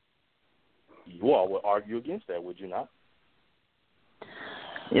 You all would argue against that, would you not?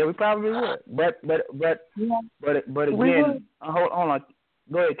 Yeah, we probably would. But again, hold on.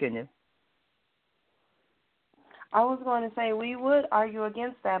 Go ahead, Kenya. I was going to say we would argue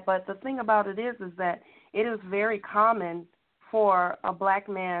against that, but the thing about it is that it is very common for a black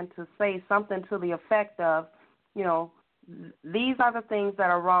man to say something to the effect of, you know, these are the things that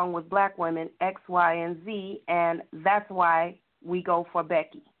are wrong with black women, X, Y, and Z, and that's why we go for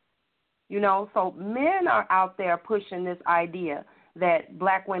Becky. You know, so men are out there pushing this idea that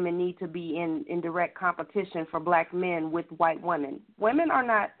black women need to be in direct competition for black men with white women. Women are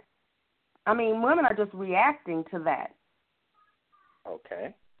not, women are just reacting to that.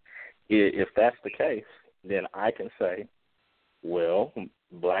 Okay. If that's the case, then I can say, well,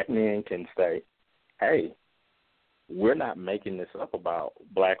 black men can say, hey, we're not making this up about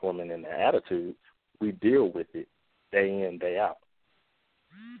black women and their attitudes. We deal with it day in, day out.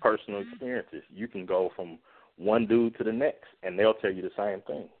 Personal experiences. You can go from one dude to the next, and they'll tell you the same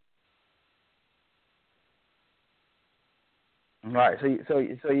thing. Right. So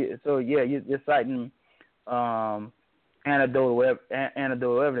you're citing anecdotal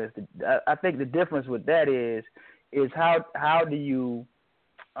evidence. I think the difference with that is how do you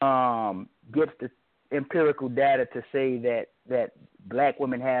get the empirical data to say that black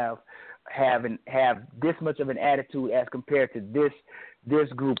women have this much of an attitude as compared to this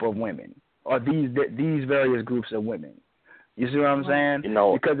group of women, or these various groups of women. You see what I'm saying? You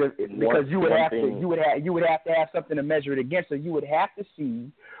know, because you would have to have something to measure it against. So you would have to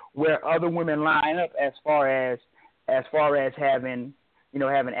see where other women line up as far as having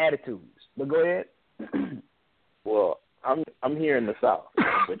attitudes. But go ahead. Well, I'm here in the South,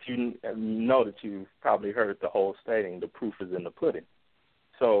 but you know that you've probably heard the whole stating, the proof is in the pudding.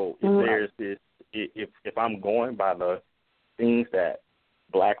 So if there's this, if I'm going by the things that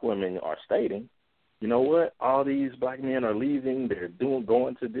black women are stating, you know what? All these black men are leaving. They're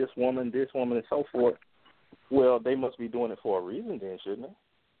going to this woman, and so forth. Well, they must be doing it for a reason, then, shouldn't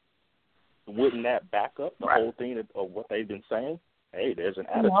they? Wouldn't that back up the whole thing of what they've been saying? Hey, there's an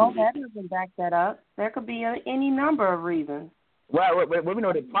attitude. No, that doesn't back that up. There could be any number of reasons. Well, we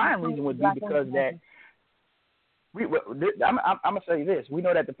know the prime reason would be because that. I'm gonna say this. We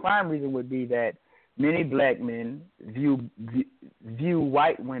know that the prime reason would be that many black men view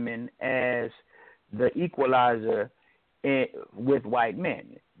white women as the equalizer with white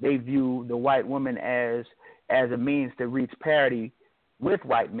men. They view the white woman as a means to reach parity with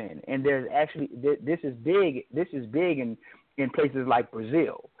white men. And there's actually this is big in places like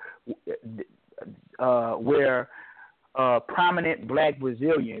Brazil, where prominent black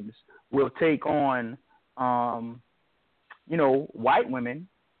Brazilians will take on white women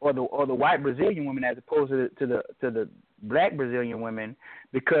or the white Brazilian women as opposed to the black Brazilian women,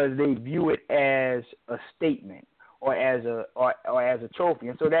 because they view it as a statement or as a trophy.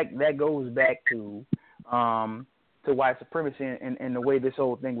 And so that goes back to white supremacy and the way this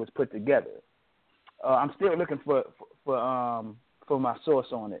whole thing was put together. I'm still looking for my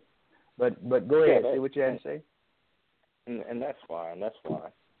source on it, but go ahead, say what you had to say. And that's fine.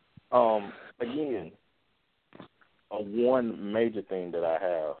 Again, one major thing that I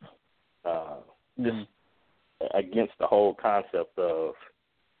have just against the whole concept of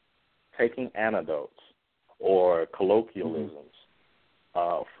taking anecdotes or colloquialisms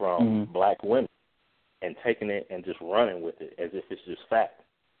from black women and taking it and just running with it as if it's just fact.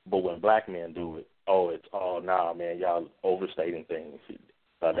 But when black men do it, man, y'all overstating things.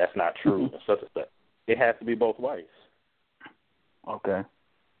 That's not true. And such and such. It has to be both ways. Okay,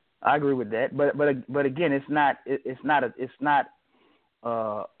 I agree with that. But again, it's not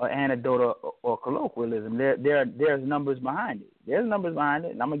an anecdote or colloquialism. There's numbers behind it. And I'm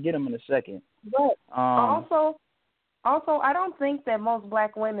gonna get them in a second. But also, I don't think that most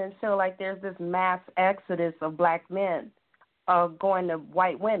black women feel like there's this mass exodus of black men. going to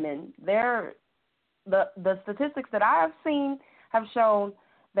white women. The statistics that I have seen have shown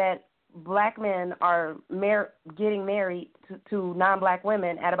that black men are getting married to non-black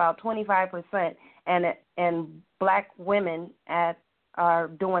women at about 25%, and black women are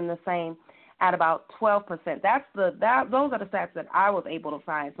doing the same at about 12%. Those are the stats that I was able to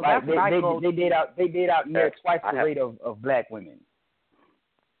find. So that's they did out near twice the rate of black women.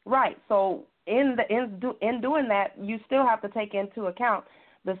 Right. So in doing that, you still have to take into account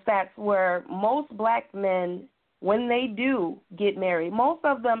the stats where most black men, when they do get married, most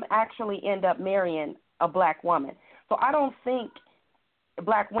of them actually end up marrying a black woman. So I don't think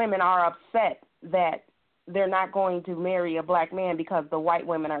black women are upset that they're not going to marry a black man because the white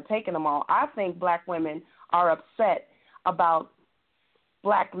women are taking them all. I think black women are upset about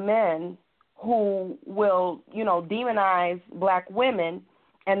black men who will, demonize black women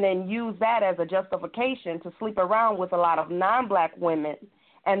and then use that as a justification to sleep around with a lot of non-black women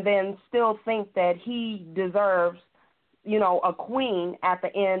and then still think that he deserves, a queen at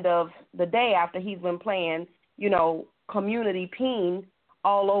the end of the day after he's been playing, community peen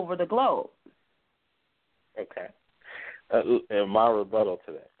all over the globe. Okay. And my rebuttal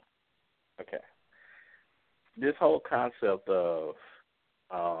to that. Okay. This whole concept of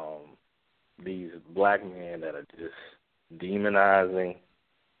these black men that are just demonizing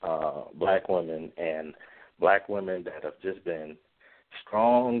black women and black women that have just been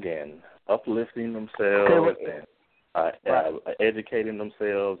strong and uplifting themselves and educating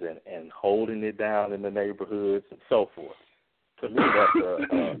themselves and holding it down in the neighborhoods and so forth. To me,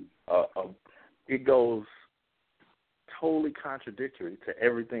 that's it goes totally contradictory to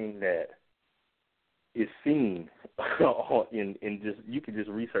everything that is seen in just, you can just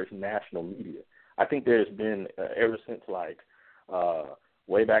research national media. I think there's been ever since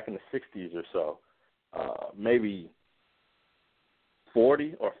way back in the 60s or so, maybe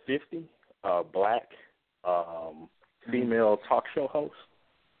 40 or 50 black female talk show hosts.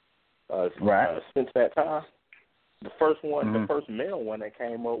 Since that time, the first male one that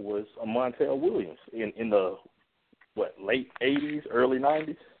came up was Montel Williams in the late 80s, early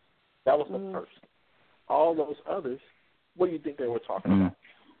 90s. That was the first. All those others, what do you think they were talking about?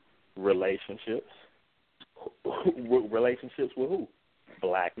 Relationships. Relationships with who?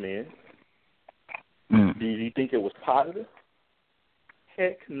 Black men. Do you think it was positive?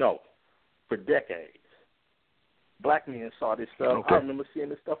 Heck no. For decades. Black men saw this stuff. Okay. I remember seeing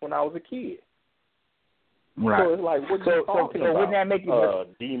this stuff when I was a kid. Right. So it's like, what are you talking about? Wouldn't that make you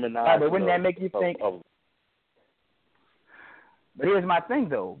demonizing? But wouldn't that make you think? But here's my thing,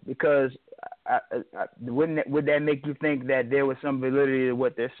 though, because would that make you think that there was some validity to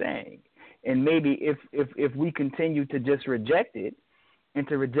what they're saying? And maybe if we continue to just reject it and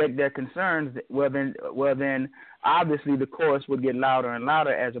to reject their concerns, well then obviously the chorus would get louder and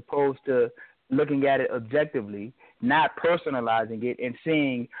louder, as opposed to looking at it objectively, not personalizing it, and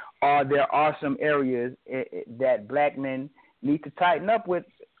seeing there are some areas that black men need to tighten up with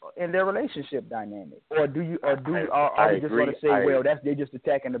in their relationship dynamic, or are we just going to say, well, they're just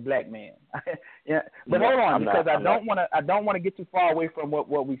attacking the black man? Yeah, but hold on, because I don't want to get too far away from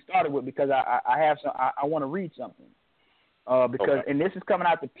what we started with, because I want to read something, and this is coming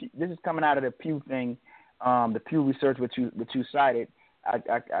out of the Pew thing, the Pew research which you cited.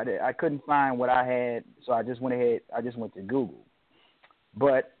 I couldn't find what I had, so I just went to Google.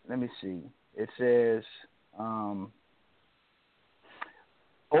 But let me see. It says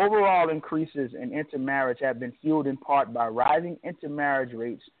overall increases in intermarriage have been fueled in part by rising intermarriage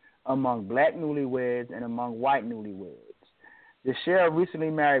rates among black newlyweds and among white newlyweds. The share of recently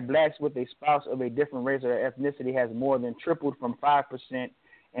married blacks with a spouse of a different race or ethnicity has more than tripled from 5%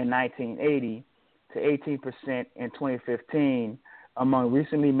 in 1980 to 18% in 2015. Among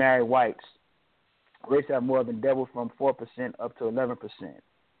recently married whites, rates have more than doubled from 4% up to 11%.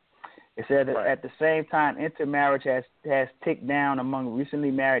 It said that at the same time, intermarriage has ticked down among recently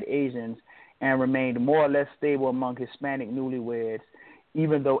married Asians and remained more or less stable among Hispanic newlyweds,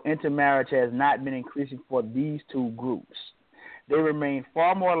 even though intermarriage has not been increasing for these two groups. They remain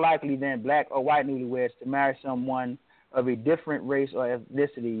far more likely than black or white newlyweds to marry someone of a different race or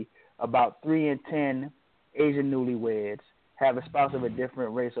ethnicity. About 3 in 10 Asian newlyweds have a spouse of a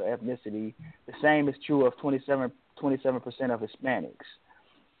different race or ethnicity. The same is true of 27% of Hispanics.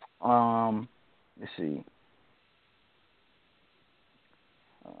 Let's see.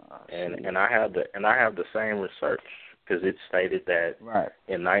 And I have the same research, because it stated that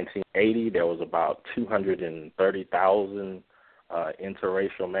in 1980 there was about 230,000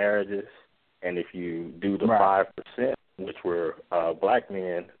 interracial marriages, and if you do the 5%, which were black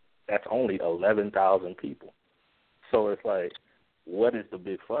men, that's only 11,000 people. So it's like, what is the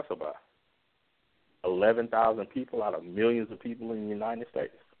big fuss about? 11,000 people out of millions of people in the United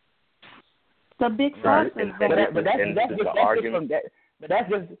States. The big fuss is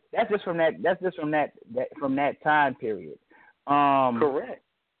that's just from that time period. Correct.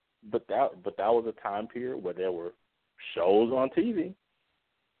 But that was a time period where there were shows on TV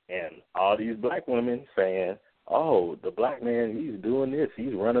and all these black women saying, "Oh, the black man, he's doing this,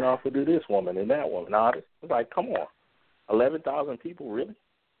 he's running off to do this woman and that woman." Now it's like, come on, 11,000 people, really?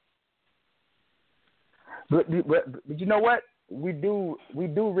 But you know what? We do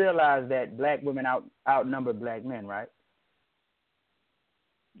realize that black women outnumber black men, right?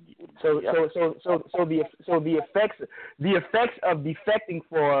 So the effects of defecting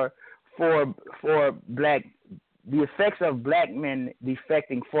for black, the effects of black men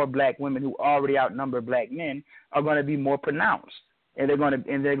defecting for black women who already outnumber black men are going to be more pronounced, and they're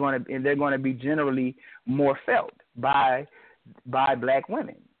going to be generally more felt by black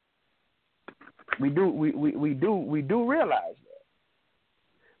women. We do realize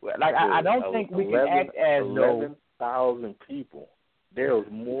that. Like I don't think we can act as though 11,000 people. There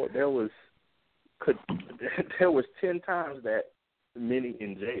was 10 times that many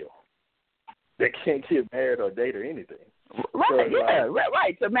in jail. They can't get married or date or anything. Right, so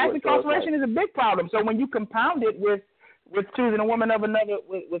right. So mass incarceration is a big problem. So when you compound it with choosing a woman of another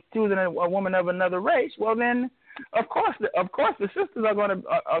woman of another race, well then of course the sisters are going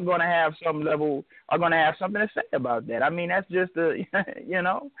to have some level, are going to have something to say about that. I mean, that's just I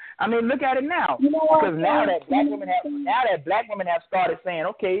mean, look at it now, because now that black women have started saying,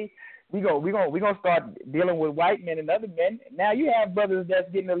 okay, we gonna start dealing with white men and other men. Now you have brothers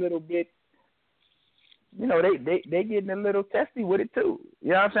that's getting a little bit, they getting a little testy with it too.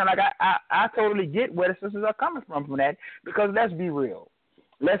 You know what I'm saying? Like I totally get where the sisters are coming from that, because let's be real.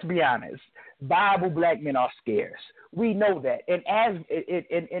 Let's be honest. Bible black men are scarce. We know that. And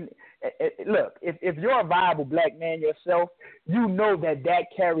look, if you're a Bible black man yourself, you know that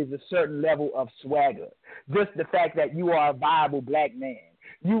carries a certain level of swagger. Just the fact that you are a Bible black man.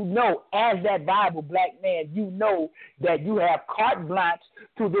 You know, as that Bible black man, you know that you have carte blanche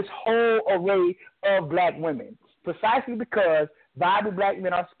to this whole array of black women, precisely because Bible black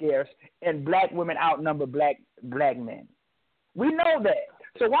men are scarce and black women outnumber black men. We know that.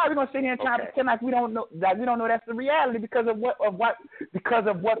 So why are we going to sit here and try to pretend like we don't know that's the reality because of what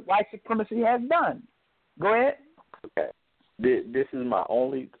white supremacy has done? Go ahead. Okay. This is my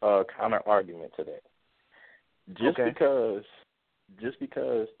only counter argument to that. Just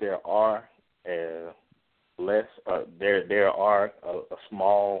because there are a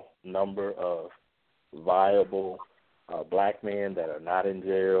small number of viable black men that are not in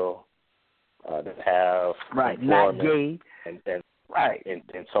jail, that have not gay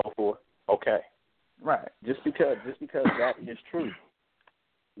and so forth. Okay. Right. Just because that is true,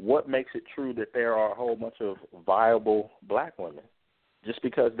 what makes it true that there are a whole bunch of viable black women? Just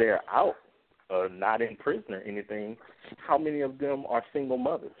because they're out, not in prison or anything, how many of them are single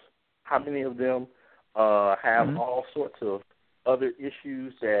mothers? How many of them have all sorts of other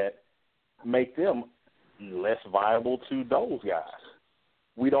issues that make them less viable to those guys?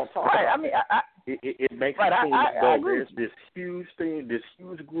 We don't talk about that. It makes it seem as though there's this huge thing, this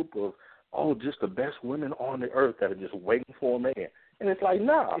huge group of, just the best women on the earth that are just waiting for a man. And it's like,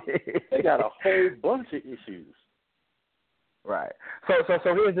 nah, they got a whole bunch of issues. Right. So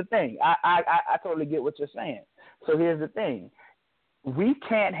here's the thing. I totally get what you're saying. So here's the thing. We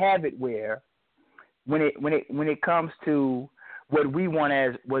can't have it where when it comes to what we want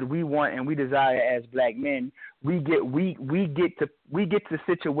and we desire as black men, we get to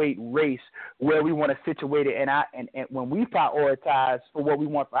situate race where we want to situate it, and when we prioritize for what we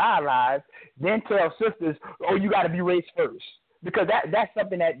want for our lives, then tell sisters, oh, you got to be race first. Because that's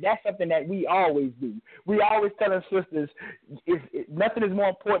something that we always do. We always tell our sisters, nothing is more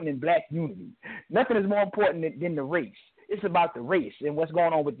important than black unity. Nothing is more important than the race. It's about the race and what's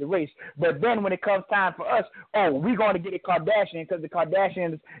going on with the race. But then when it comes time for us, we're going to get a Kardashian because the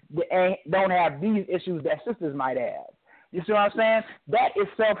Kardashians don't have these issues that sisters might have. You see what I'm saying? That is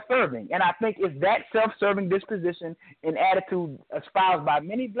self-serving. And I think it's that self-serving disposition and attitude espoused by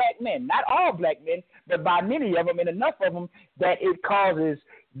many black men, not all black men, but by many of them and enough of them, that it causes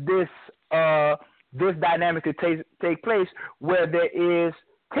this dynamic to take place where there is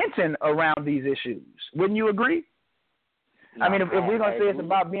tension around these issues. Wouldn't you agree? I mean, if we're going to say it's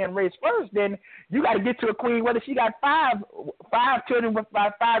about being raised first, then you got to get to a queen, whether she got five children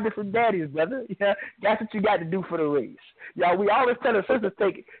by 5 different daddies, brother. Yeah, that's what you got to do for the race. Yeah, we always tell our sisters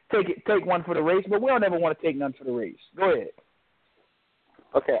take one for the race, but we don't ever want to take none for the race. Go ahead.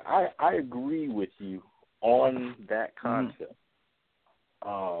 Okay, I agree with you on that concept.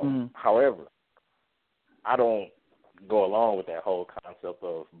 However, I don't go along with that whole concept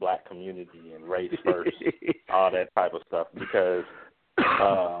of black community and race first, all that type of stuff, because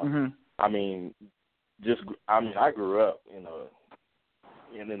I grew up, in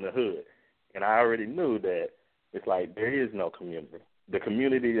the hood, and I already knew that it's like there is no community. The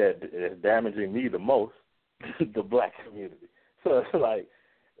community that is damaging me the most is the black community. So it's like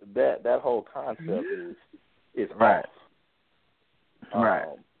that whole concept is right. off. Right.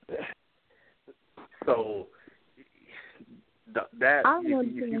 So that I don't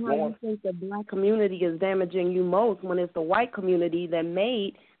understand how you think the black community is damaging you most when it's the white community that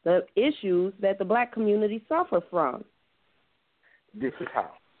made the issues that the black community suffer from. This is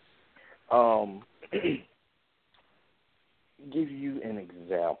how. Give you an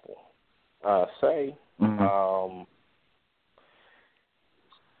example. Say, well,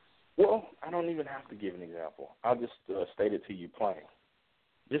 I don't even have to give an example. I'll just state it to you plain.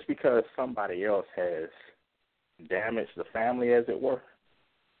 Just because somebody else has damaged the family, as it were,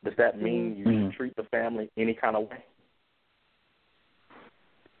 does that mean you should treat the family any kind of way?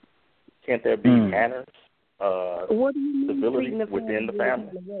 Can't there be manners, what do you mean civility within the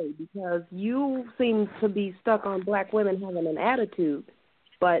family? Because you seem to be stuck on black women having an attitude,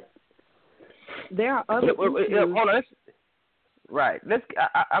 but there are other hold on. Right.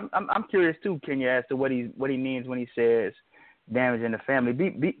 I'm curious too, Kenyah, as to what he means when he says damage in the family.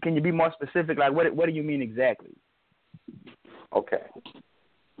 Can you be more specific? Like, what do you mean exactly? Okay.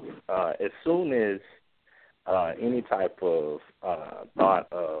 As soon as any type of thought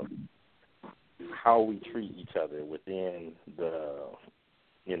of how we treat each other within the,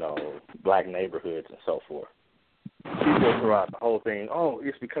 black neighborhoods and so forth, people throw out the whole thing. Oh,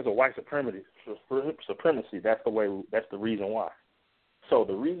 it's because of white supremacy. That's the reason why. So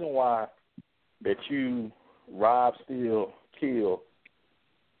the reason why that you rob, steal, kill,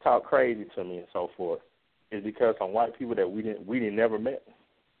 talk crazy to me and so forth is because some white people that we didn't never met.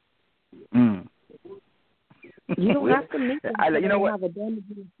 You don't have to make them have a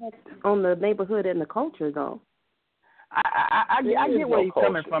damaging effect on the neighborhood and the culture, though. I get where you're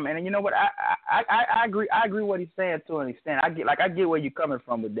coming from, and you know what? I agree. I agree what he's saying to an extent. I get where you're coming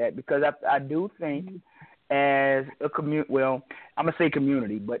from with that, because I do think as a community, well, I'm gonna say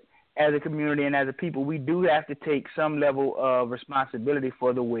community, but as a community and as a people, we do have to take some level of responsibility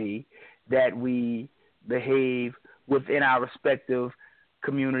for the way that we behave within our respective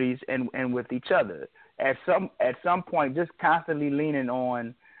communities and with each other. At some point, just constantly leaning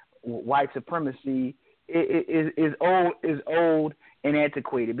on white supremacy is old and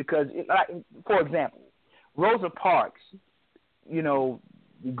antiquated. Because, for example, Rosa Parks,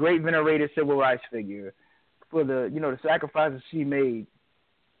 great venerated civil rights figure, for the sacrifices she made.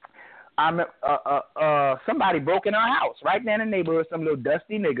 Somebody broke in her house right there in the neighborhood, some little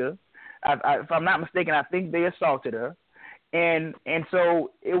dusty nigga. If I'm not mistaken, I think they assaulted her. And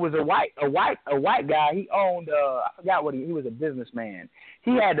so it was a white guy. He owned I forgot what he was, a businessman.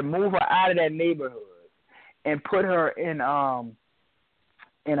 He had to move her out of that neighborhood and put her in an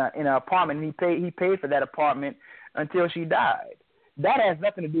apartment. And he paid for that apartment until she died. That has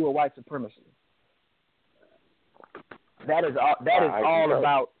nothing to do with white supremacy. That is all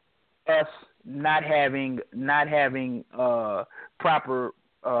about us not having proper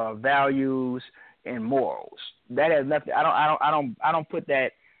values and morals. That has nothing. I don't put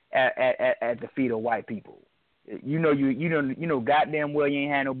that at the feet of white people. You know goddamn well you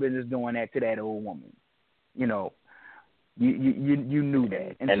ain't had no business doing that to that old woman. You knew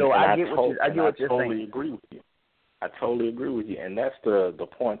that, and so I get what you're saying. Totally agree with you. I totally agree with you, and that's the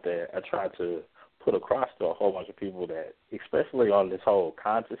point that I try to put across to a whole bunch of people, that especially on this whole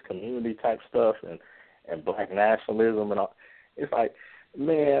conscious community type stuff and black nationalism and all. It's like,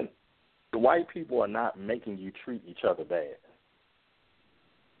 man, the white people are not making you treat each other bad.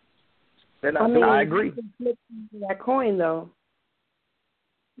 They're not. I agree. There's a flip side to that coin, though.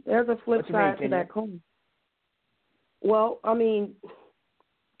 There's a flip side to that coin. Well,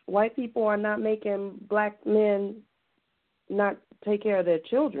 white people are not making black men not take care of their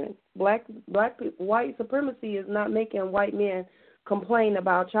children. White supremacy is not making white men complain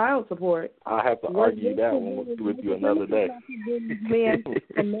about child support. I have to argue that one with you another day. Men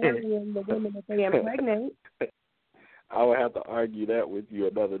marrying the women that they impregnate. I would have to argue that with you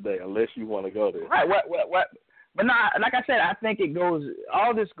another day, unless you want to go there. Right. What? But no, like I said, I think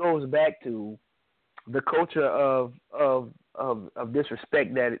all this goes back to the culture of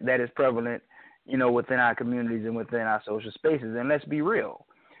disrespect that is prevalent, within our communities and within our social spaces. And let's be real,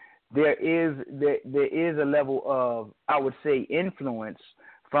 there is a level of, I would say, influence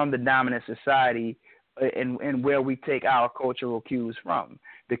from the dominant society and where we take our cultural cues from,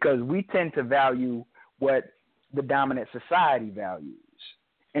 because we tend to value what the dominant society values.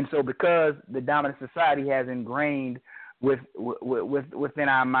 And so because the dominant society has ingrained within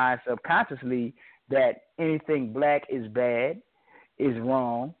our minds subconsciously that anything black is bad, is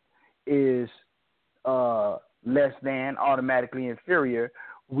wrong, is less than, automatically inferior,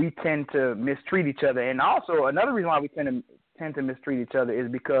 we tend to mistreat each other. And also another reason why we tend to mistreat each other is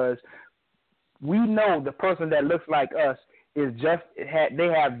because we know the person that looks like us is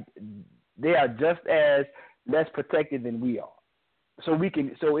they are just as less protected than we are. So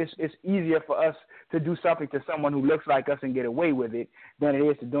it's easier for us to do something to someone who looks like us and get away with it than it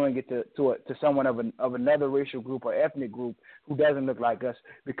is to doing it to someone of another racial group or ethnic group who doesn't look like us,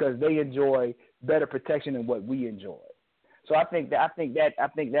 because they enjoy better protection than what we enjoy. So I think that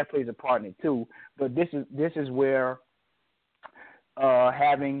plays a part in it too. But this is where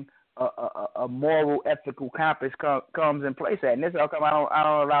having a moral, ethical compass comes in place at. And this is how come I don't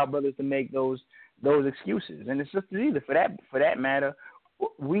allow brothers to make those excuses, and it's just either for that matter.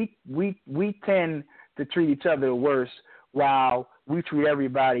 We tend to treat each other worse while we treat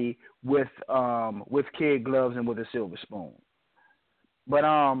everybody with kid gloves and with a silver spoon. But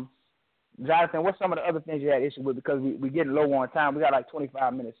Jonathan, what's some of the other things you had issue with? Because we getting low on time. We got like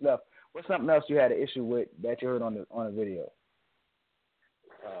 25 minutes left. What's something else you had an issue with that you heard on the video?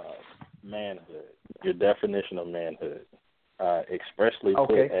 Manhood. Your definition of manhood, expressly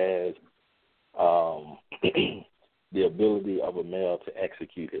put as the ability of a male to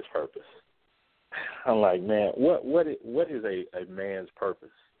execute his purpose. I'm like, man, what is a man's purpose?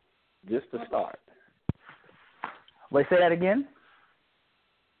 Just to start. Wait, say that again?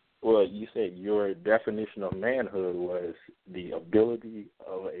 Well, you said your definition of manhood was the ability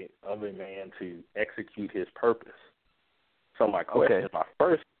of a man to execute his purpose. So my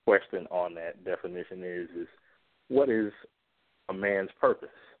first question on that definition is what is a man's purpose?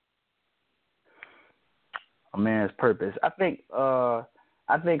 A man's purpose. I think for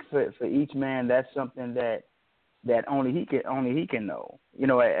each man, that's something that only he can know. You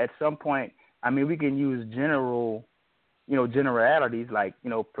know, at some point, I mean, we can use generalities like,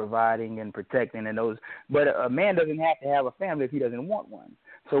 providing and protecting and those, but a man doesn't have to have a family if he doesn't want one.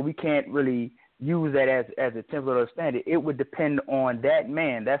 So we can't really use that as a template or standard. It would depend on that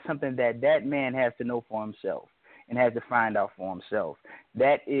man. That's something that man has to know for himself and has to find out for himself.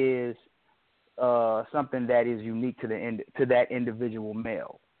 That is something that is unique to that individual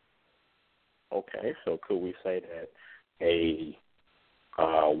male. Okay, so could we say that a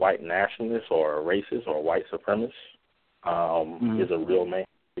white nationalist or a racist or a white supremacist is a real man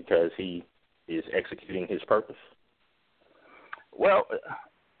because he is executing his purpose? Well,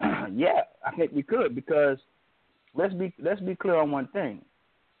 yeah, I think we could, because let's be clear on one thing.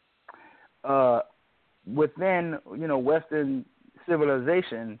 Within Western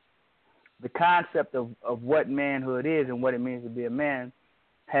civilization, the concept of what manhood is and what it means to be a man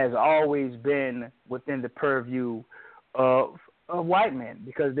has always been within the purview of white men,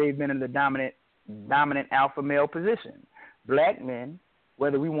 because they've been in the dominant alpha male position. Black men,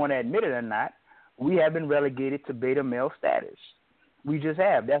 whether we want to admit it or not, we have been relegated to beta male status. We just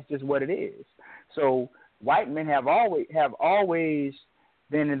have. That's just what it is. So white men have always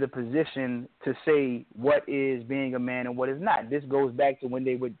been in the position to say what is being a man and what is not. This goes back to when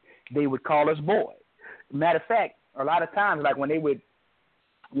they would call us boy. Matter of fact, a lot of times, like when they would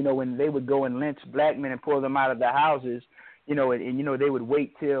go and lynch black men and pull them out of their houses, and they would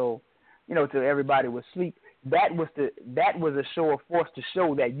wait till everybody was asleep. That was a show of force to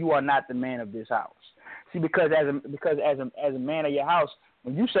show that you are not the man of this house. See, because as a man of your house,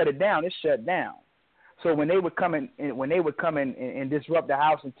 when you shut it down, it's shut down. So when they would come in and disrupt the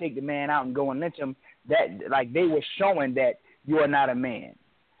house and take the man out and go and lynch him, that like they were showing that you are not a man.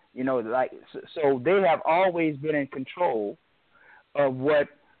 So they have always been in control of what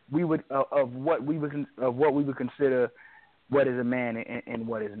we would consider what is a man and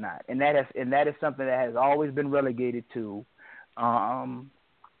what is not, and that is something that has always been relegated to.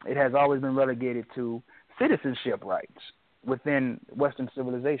 It has always been relegated to citizenship rights within Western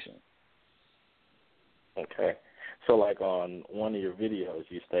civilization. Okay, so like on one of your videos,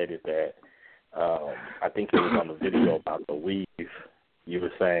 you stated that I think it was on the video about the weave. You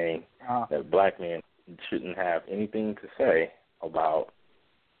were saying that black men shouldn't have anything to say about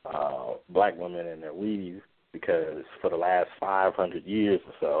black women and their weave, because for the last 500 years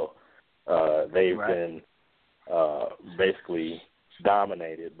or so, they've been basically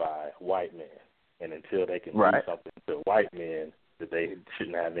dominated by white men. And until they can do something to white men, that they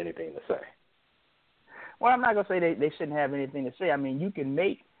shouldn't have anything to say. Well, I'm not going to say they shouldn't have anything to say. I mean, you can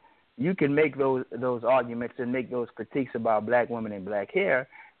make you can make those arguments and make those critiques about black women and black hair.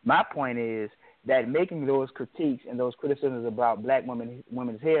 My point is that making those critiques and those criticisms about black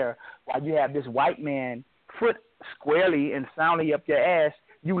women's hair, while you have this white man foot squarely and soundly up your ass,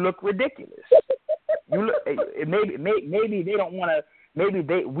 you look ridiculous. You look, maybe they don't want to.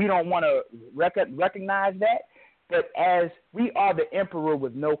 We don't want to recognize that. But as we are the emperor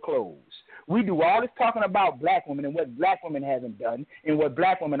with no clothes, we do all this talking about black women and what black women haven't done and what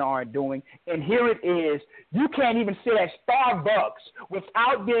black women aren't doing. And here it is. You can't even sit at Starbucks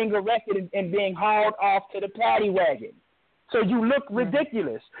without being arrested and being hauled off to the paddy wagon. So you look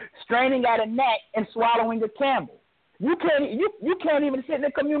ridiculous, straining at a neck and swallowing a Campbell. You can't even sit in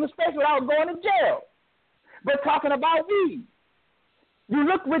a communal space without going to jail. But talking about weed, you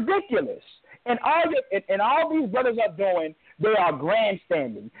look ridiculous. And all these brothers are doing, they are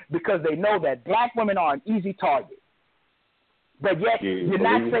grandstanding because they know that black women are an easy target. But yet you're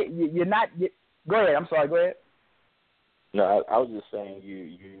not. Go ahead. I'm sorry. Go ahead. No, I was just saying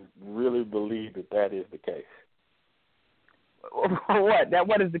you really believe that is the case.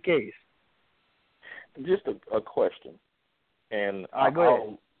 What is the case? Just a question, and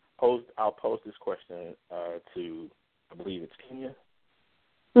I'll pose this question to, I believe it's Kenya.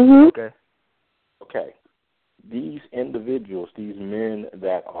 Mm-hmm. Okay. These individuals, these men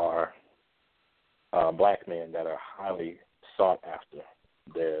that are black men that are highly sought after,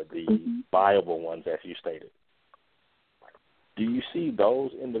 they're the viable ones, as you stated. Do you see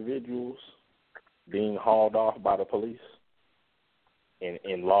those individuals being hauled off by the police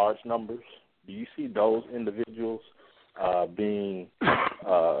in large numbers? Do you see those individuals being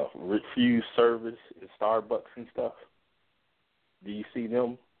refused service in Starbucks and stuff? Do you see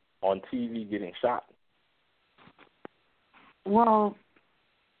them on TV getting shot? Well,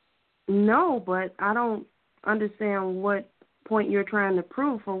 no, but I don't understand what point you're trying to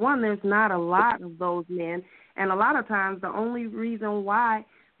prove. For one, there's not a lot of those men, and a lot of times the only reason why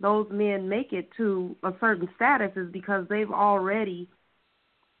those men make it to a certain status is because they've already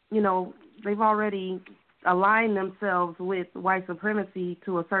aligned themselves with white supremacy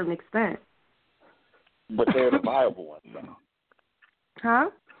to a certain extent. But they're the viable ones, though. Huh?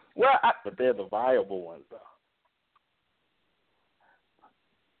 But they're the viable ones, though.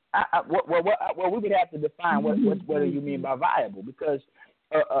 We would have to define what do you mean by viable, because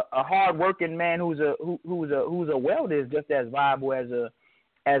a hard-working man who's a welder is just as viable as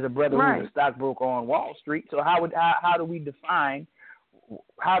a brother who's a stockbroker on Wall Street. So how do we define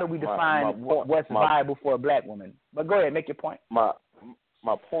what's viable for a black woman? But go ahead, make your point. My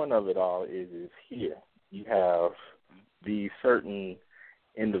point of it all is here. You have these certain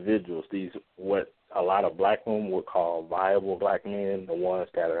individuals, these what a lot of black women would call viable black men, the ones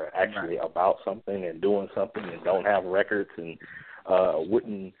that are actually about something and doing something and don't have records and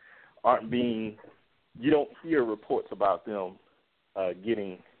you don't hear reports about them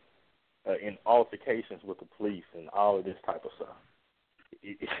getting in altercations with the police and all of this type of stuff.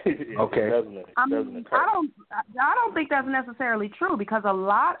 It doesn't occur. I don't think that's necessarily true, because a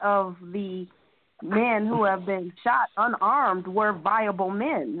lot of the men who have been shot unarmed were viable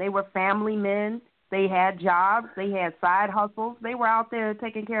men. They were family men. They had jobs. They had side hustles. They were out there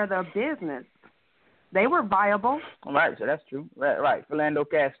taking care of their business. They were viable. All right, so that's true. Right. Philando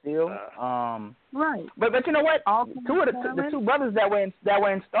Castile. Right. But you know what? The two brothers that were in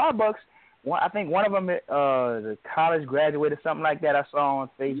Starbucks. I think one of them is a college graduate or something like that. I saw on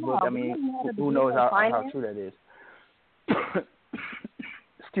Facebook. Yeah, I mean, who knows how true that is?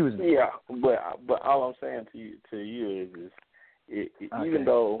 Excuse me. Yeah, but all I'm saying to you is even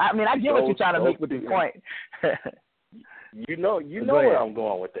though I get what you're trying to make with this point. you know where I'm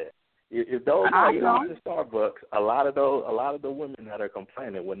going with that. If those guys are in Starbucks, a lot of the women that are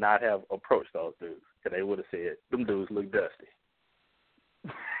complaining would not have approached those dudes, because they would have said, "Them dudes look dusty."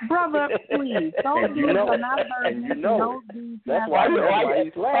 Brother, please, those dudes are not very. That's why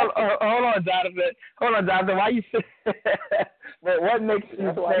he's laughing. Hold on, Jonathan. Why you say? What makes you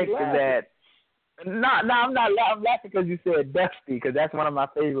think that? No, I'm not laughing because you said dusty, because that's one of my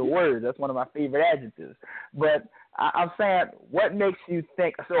favorite words. That's one of my favorite adjectives. But I'm saying, what makes you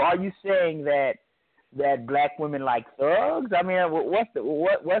think? So, are you saying that black women like thugs? I mean,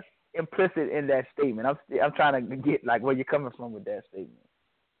 what's implicit in that statement? I'm trying to get like where you're coming from with that statement.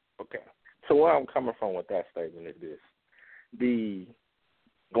 Okay. So where I'm coming from with that statement is this: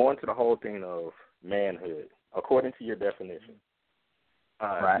 going to the whole thing of manhood, according to your definition.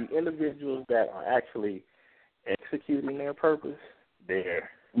 The individuals that are actually executing their purpose, they're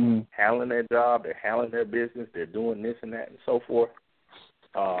handling their job, they're handling their business, they're doing this and that and so forth.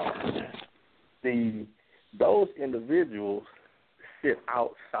 Those individuals sit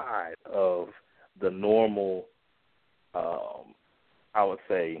outside of the normal, I would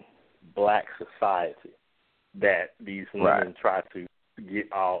say, black society that these women try to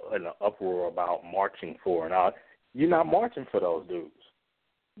get all in an uproar about marching for and all. You're not marching for those dudes.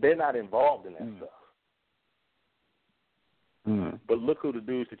 They're not involved in that stuff. But look who the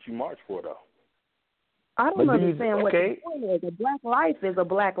dudes that you march for, though. I don't understand what the point is. A black life is a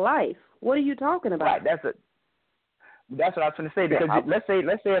black life. What are you talking about? Right. That's what I was going to say. Because let's say if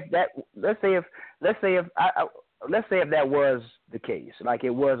that was the case, like it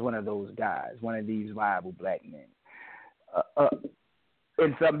was one of those guys, one of these viable black men,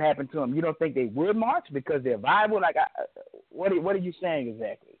 and something happened to them, you don't think they would march because they're viable? Like, what are you saying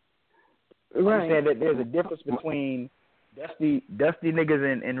exactly? Right. You're saying that there's a difference between dusty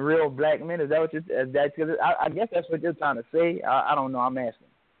niggas and real black men? Is that what I guess that's what you're trying to say. I don't know. I'm asking.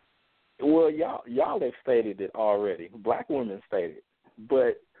 Well, y'all have stated it already. Black women stated,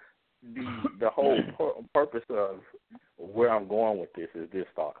 but the whole purpose of where I'm going with this is this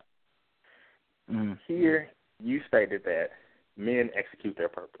thought. Here, you stated that men execute their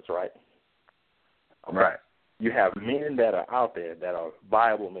purpose, right? Okay. Right. You have men that are out there that are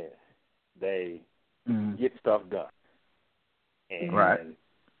viable men. They get stuff done. And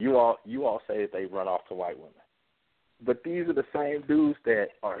you all say that they run off to white women. But these are the same dudes that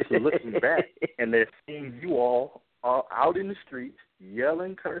are looking back and they're seeing you all are out in the streets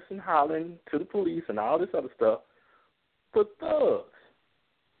yelling, cursing, hollering to the police and all this other stuff for thugs.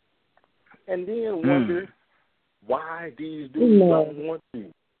 And then wonder why these dudes don't want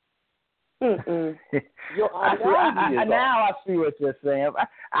you. Your ideology is now I see what you're saying.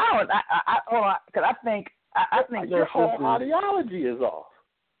 Because I think your whole ideology is off.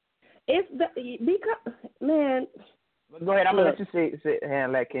 It's because man. Go ahead. I'm gonna let you say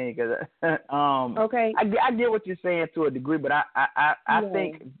handle that, Kenny, because okay. I get what you're saying to a degree, but I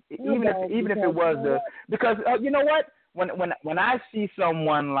think even if it was because you know what, when I see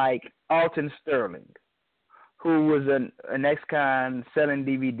someone like Alton Sterling, who was an ex-con selling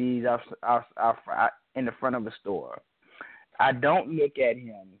DVDs in the front of a store, I don't look at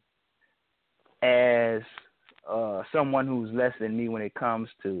him as someone who's less than me when it comes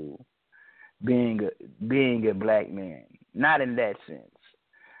to being a black man. Not in that sense.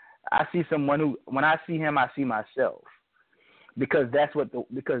 I see someone who, when I see him, I see myself, because that's what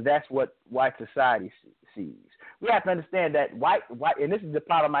white society sees. We have to understand that white, and this is the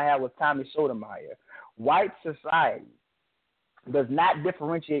problem I have with Tommy Sotomayor. White society does not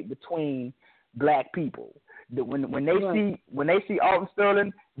differentiate between black people. When they see Alton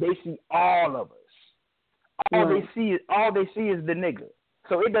Sterling, they see all of us. All they see is the nigga.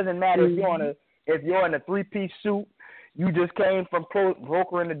 So it doesn't matter if you're in a 3-piece suit, you just came from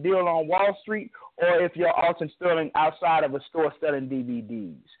brokering a deal on Wall Street, or if you're Alton Sterling outside of a store selling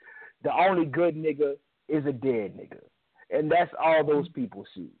DVDs. The only good nigga is a dead nigga, and that's all those people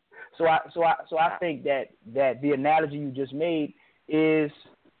see. So I think that the analogy you just made is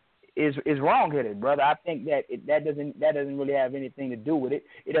wrong-headed, brother. I think that doesn't really have anything to do with it.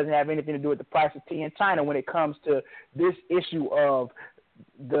 It doesn't have anything to do with the price of tea in China when it comes to this issue of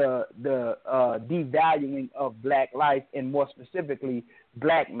the devaluing of black life, and more specifically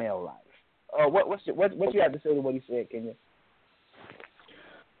black male life. What you have to say to what he said, Kenya?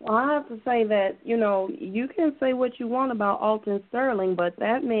 Well, I have to say that, you can say what you want about Alton Sterling, but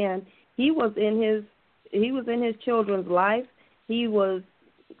that man, he was in his children's life. He was,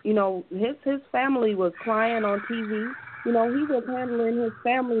 his family was crying on TV. He was handling his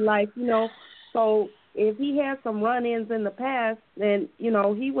family life, so if he had some run-ins in the past, then,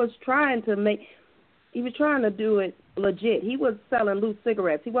 he was trying to do it legit. He was selling loose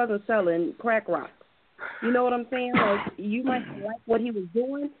cigarettes. He wasn't selling crack rocks. You know what I'm saying? Like, you might like what he was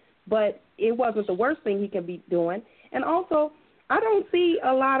doing, but it wasn't the worst thing he could be doing. And also, I don't see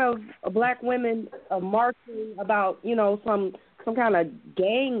a lot of black women marching about, some kind of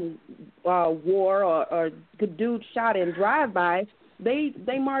gang war or dude shot in drive-by.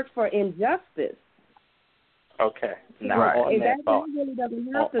 They march for injustice. Okay. Now, on that thought, really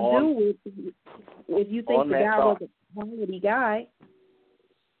doesn't have to do with if you think the guy was a quality guy.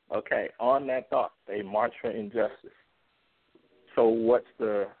 Okay, on that thought, they march for injustice. So what's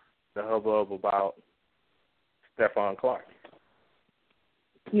the hubbub about Stephon Clark?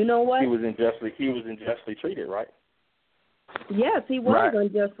 You know what? He was unjustly treated, right? Yes, he was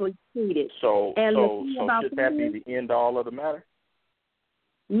unjustly treated. So should that be the end all of the matter?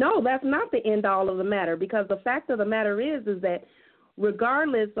 No, that's not the end all of the matter, because the fact of the matter is that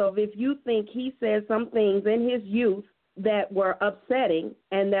regardless of if you think he said some things in his youth that were upsetting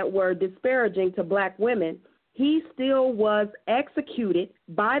and that were disparaging to black women, he still was executed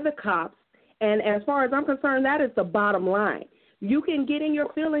by the cops. And as far as I'm concerned, that is the bottom line. You can get in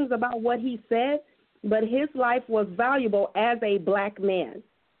your feelings about what he said, but his life was valuable as a black man.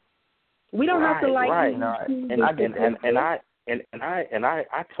 We don't have to like. Right. And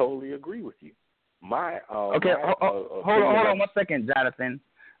I totally agree with you. Hold on 1 second, Jonathan.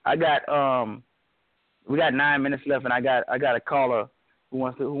 I got we got 9 minutes left, and I got a caller who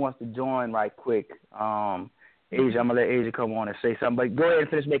wants to join right quick. Asia, I'm gonna let Asia come on and say something. But go ahead and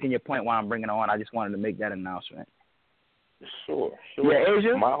finish making your point while I'm bringing her on. I just wanted to make that announcement. Sure. Yeah,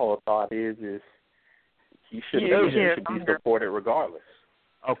 Asia. My whole thought is he should be supported regardless.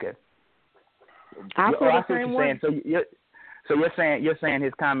 Okay. I feel the same way. Saying. So you're saying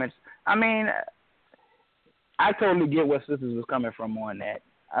his comments. I mean, I totally get where sisters was coming from on that.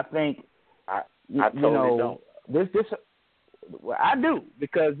 I think I totally don't. This I do,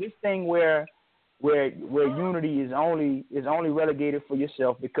 because this thing where unity is only relegated for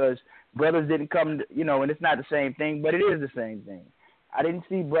yourself because brothers didn't come, and it's not the same thing, but it is the same thing. I didn't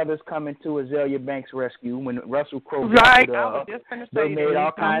see brothers coming to Azalea Banks' rescue when Russell Crowe got up. They made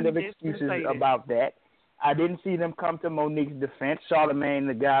all kinds of excuses about that. I didn't see them come to Monique's defense. Charlemagne,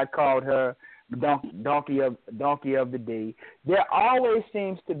 the guy, called her donkey of the day. There always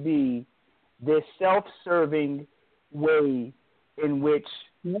seems to be this self-serving way in which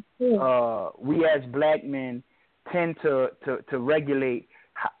we as black men tend to regulate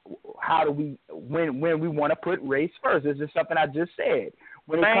how do we when we want to put race first. This is something I just said.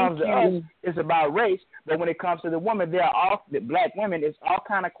 When it comes to us, it's about race, but when it comes to the woman, the black women, it's all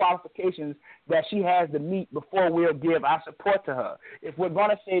kind of qualifications that she has to meet before we'll give our support to her. If we're going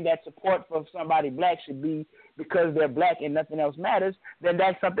to say that support for somebody black should be because they're black and nothing else matters, then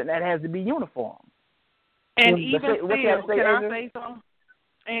that's something that has to be uniform. And even still, can I say something?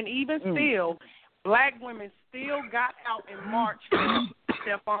 And even still, black women still got out and marched for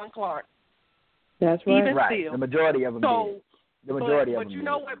Stephon Clark. That's right. Even right. still. The majority of them did. The majority of them. But you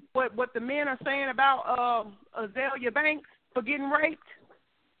know what the men are saying about Azalea Banks for getting raped?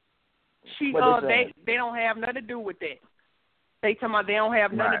 They don't have nothing to do with that. They talking about they don't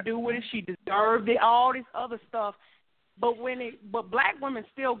have nothing to do with it. She deserved it. All this other stuff. But black women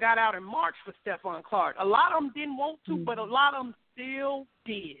still got out and marched for Stephon Clark. A lot of them didn't want to, but a lot of them still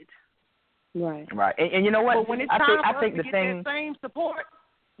did. Right. Right. And you know what? But when it's time for us to get that same support,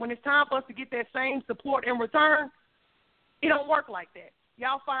 when it's time for us to get that same support in return, it don't work like that.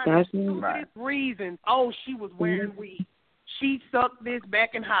 Y'all find the stupidest reasons. Oh, she was wearing weed. She sucked this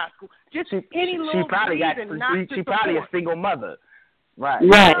back in high school. Just any little reason not to support. She probably a single mother. Right.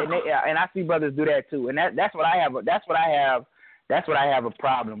 Right. And I see brothers do that too. And that's what I have. That's what I have a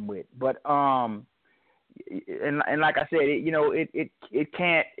problem with. But and like I said, it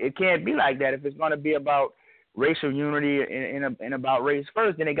can't be like that. If it's going to be about racial unity and about race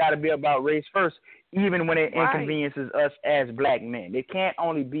first, then it got to be about race first, even when it inconveniences us as black men. It can't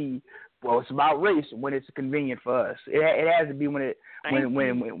only be, well, it's about race when it's convenient for us. It has to be when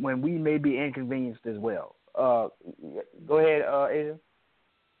we may be inconvenienced as well. Go ahead, Asia.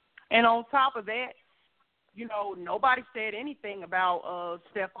 And on top of that, nobody said anything about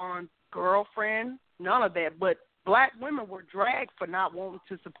Stephon's girlfriend, none of that. But black women were dragged for not wanting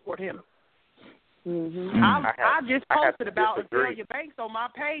to support him. Mm-hmm. I just posted about Azalea Banks on my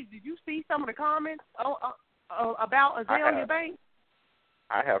page. Did you see some of the comments about Azalea Banks?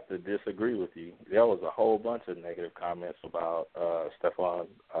 I have to disagree with you. There was a whole bunch of negative comments about Stephon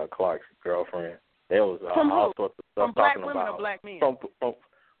Clark's girlfriend. There was all sorts of stuff from black talking women about or black men?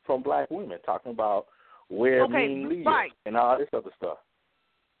 From black women talking about where men lead and all this other stuff.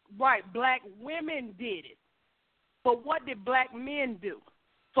 Right, black women did it, but what did black men do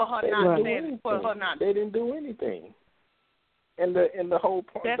for her not? They didn't do anything. And the whole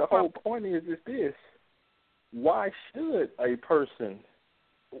point. The whole point is this: why should a person?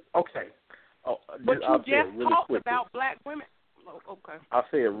 Okay. But you just talked about black women. Oh, okay. I'll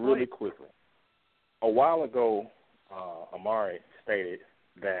say it really quickly. A while ago, Amiri stated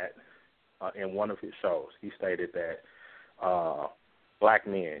that in one of his shows, he stated that black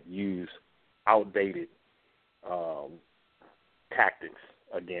men use outdated tactics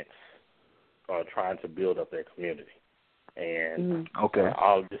against trying to build up their community. And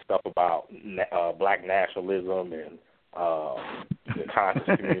all of this stuff about black nationalism and the conscious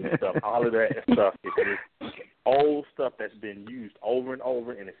community stuff, all of that stuff is old stuff that's been used over and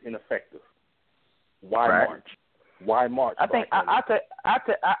over, and it's ineffective. Why march? Why march? I think I'll tell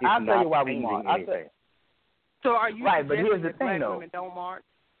you why we march. So are you right? But here's the that thing, black though. women don't march?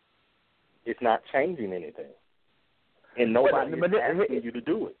 It's not changing anything, and nobody's asking you to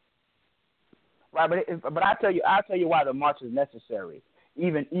do it. right? But I'll tell you why the march is necessary,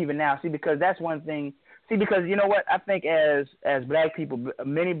 even now. See, because that's one thing. See, because you know what? I think as black people,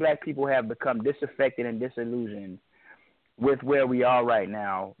 many black people have become disaffected and disillusioned with where we are right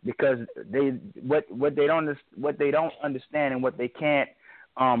now, because what they don't understand and what they can't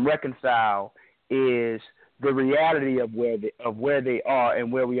reconcile is the reality of where they are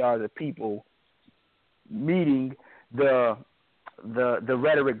and where we are as a people, meeting the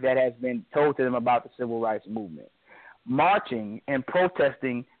rhetoric that has been told to them about the civil rights movement. Marching and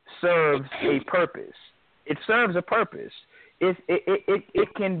protesting serves a purpose. It serves a purpose.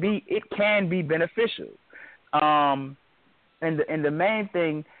 It can be beneficial. And the main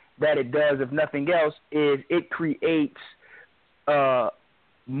thing that it does, if nothing else, is it creates a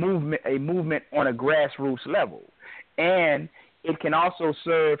movement on a grassroots level, and it can also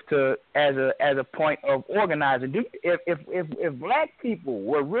serve as a point of organizing. If black people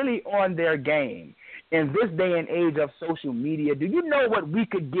were really on their game in this day and age of social media, do you know what we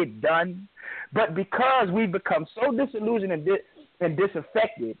could get done? But because we've become so disillusioned and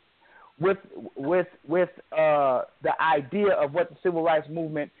disaffected with the idea of what the civil rights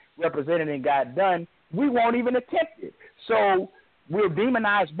movement represented and got done, we won't even attempt it. So we'll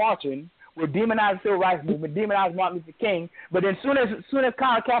demonize marching, we'll demonize the civil rights movement, demonize Martin Luther King, but then soon as Colin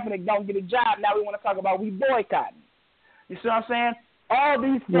Kaepernick don't get a job, now we want to talk about we boycotting. You see what I'm saying? All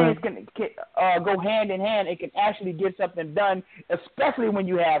these things can go hand in hand. It can actually get something done, especially when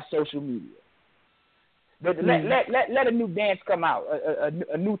you have social media. Let a new dance come out,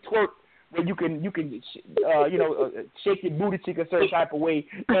 a new twerk where you can shake your booty cheek a certain type of way,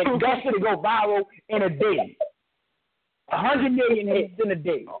 and that's going to go viral in a day. 100 million hits in a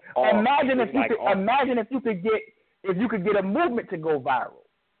day. Imagine if you could get a movement to go viral.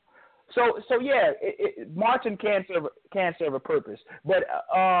 So yeah, marching can serve a purpose. But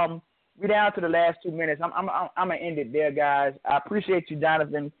we're down to the last 2 minutes. I'm gonna end it there, guys. I appreciate you,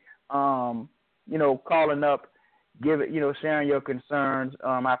 Jonathan. Calling up, sharing your concerns.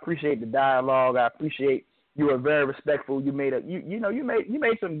 I appreciate the dialogue. I appreciate you were very respectful. You made you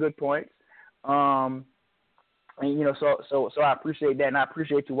made some good points. So I appreciate that, and I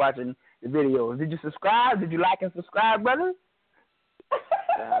appreciate you watching the videos. Did you subscribe? Did you like and subscribe, brother?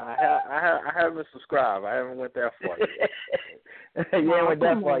 I haven't subscribed. I haven't went that far yet. You ain't went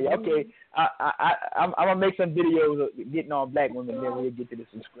that far yet. Okay, I'm gonna make some videos of getting on black women, then we'll get to the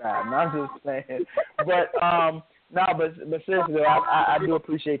subscribe. No, I'm just saying, but but seriously, I do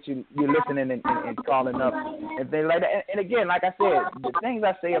appreciate you listening and calling up and things like that. And again, like I said, the things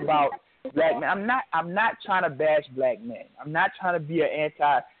I say about black men, I'm not trying to bash black men. I'm not trying to be a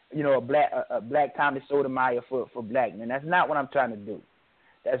black Tommy Sotomayor for black men. That's not what I'm trying to do.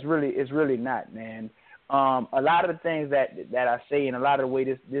 It's really not, man. A lot of the things that I say, and a lot of the way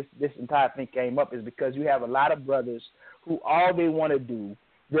this entire thing came up, is because you have a lot of brothers who all they want to do,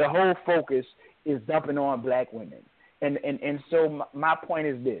 their whole focus is dumping on black women. And so my point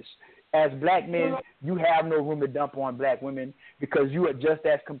is this: as black men, you have no room to dump on black women, because you are just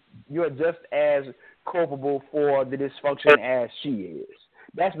as culpable for the dysfunction as she is.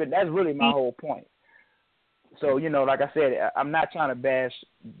 That's really my whole point. So, like I said, I'm not trying to bash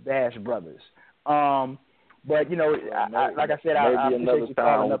brothers. But, like I said, I appreciate another you time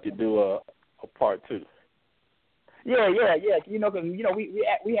calling up. we could do a part 2. Yeah. Because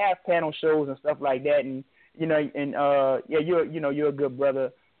we have panel shows and stuff like that, and you're a good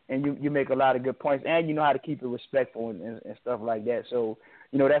brother, and you make a lot of good points, and you know how to keep it respectful and stuff like that. So,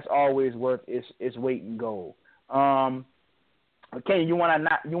 that's always worth its weight in gold. Okay, you want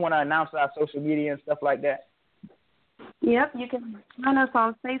to announce our social media and stuff like that? Yep, you can find us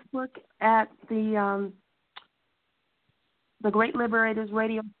on Facebook at the Great Liberators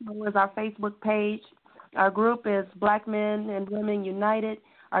Radio Show is our Facebook page. Our group is Black Men and Women United.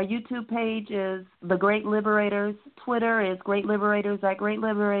 Our YouTube page is The Great Liberators. Twitter is Great Liberators at Great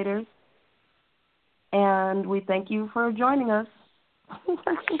Liberators. And we thank you for joining us. All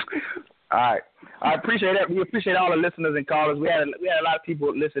right. I appreciate it. We appreciate all the listeners and callers. We had a lot of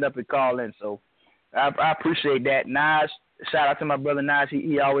people listen up and call in, so I appreciate that. Naj, shout out to my brother Naj.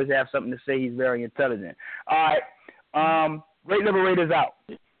 He always has something to say. He's very intelligent. All right. Great Liberators out.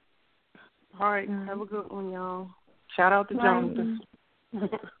 All right. Have a good one, y'all. Shout out to Jonathan.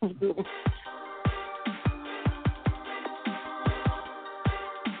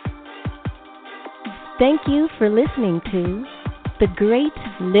 Thank you for listening to The Great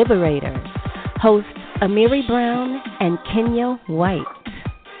Liberators, hosts Amiri Brown and Kenyah White.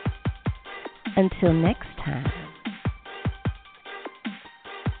 Until next time.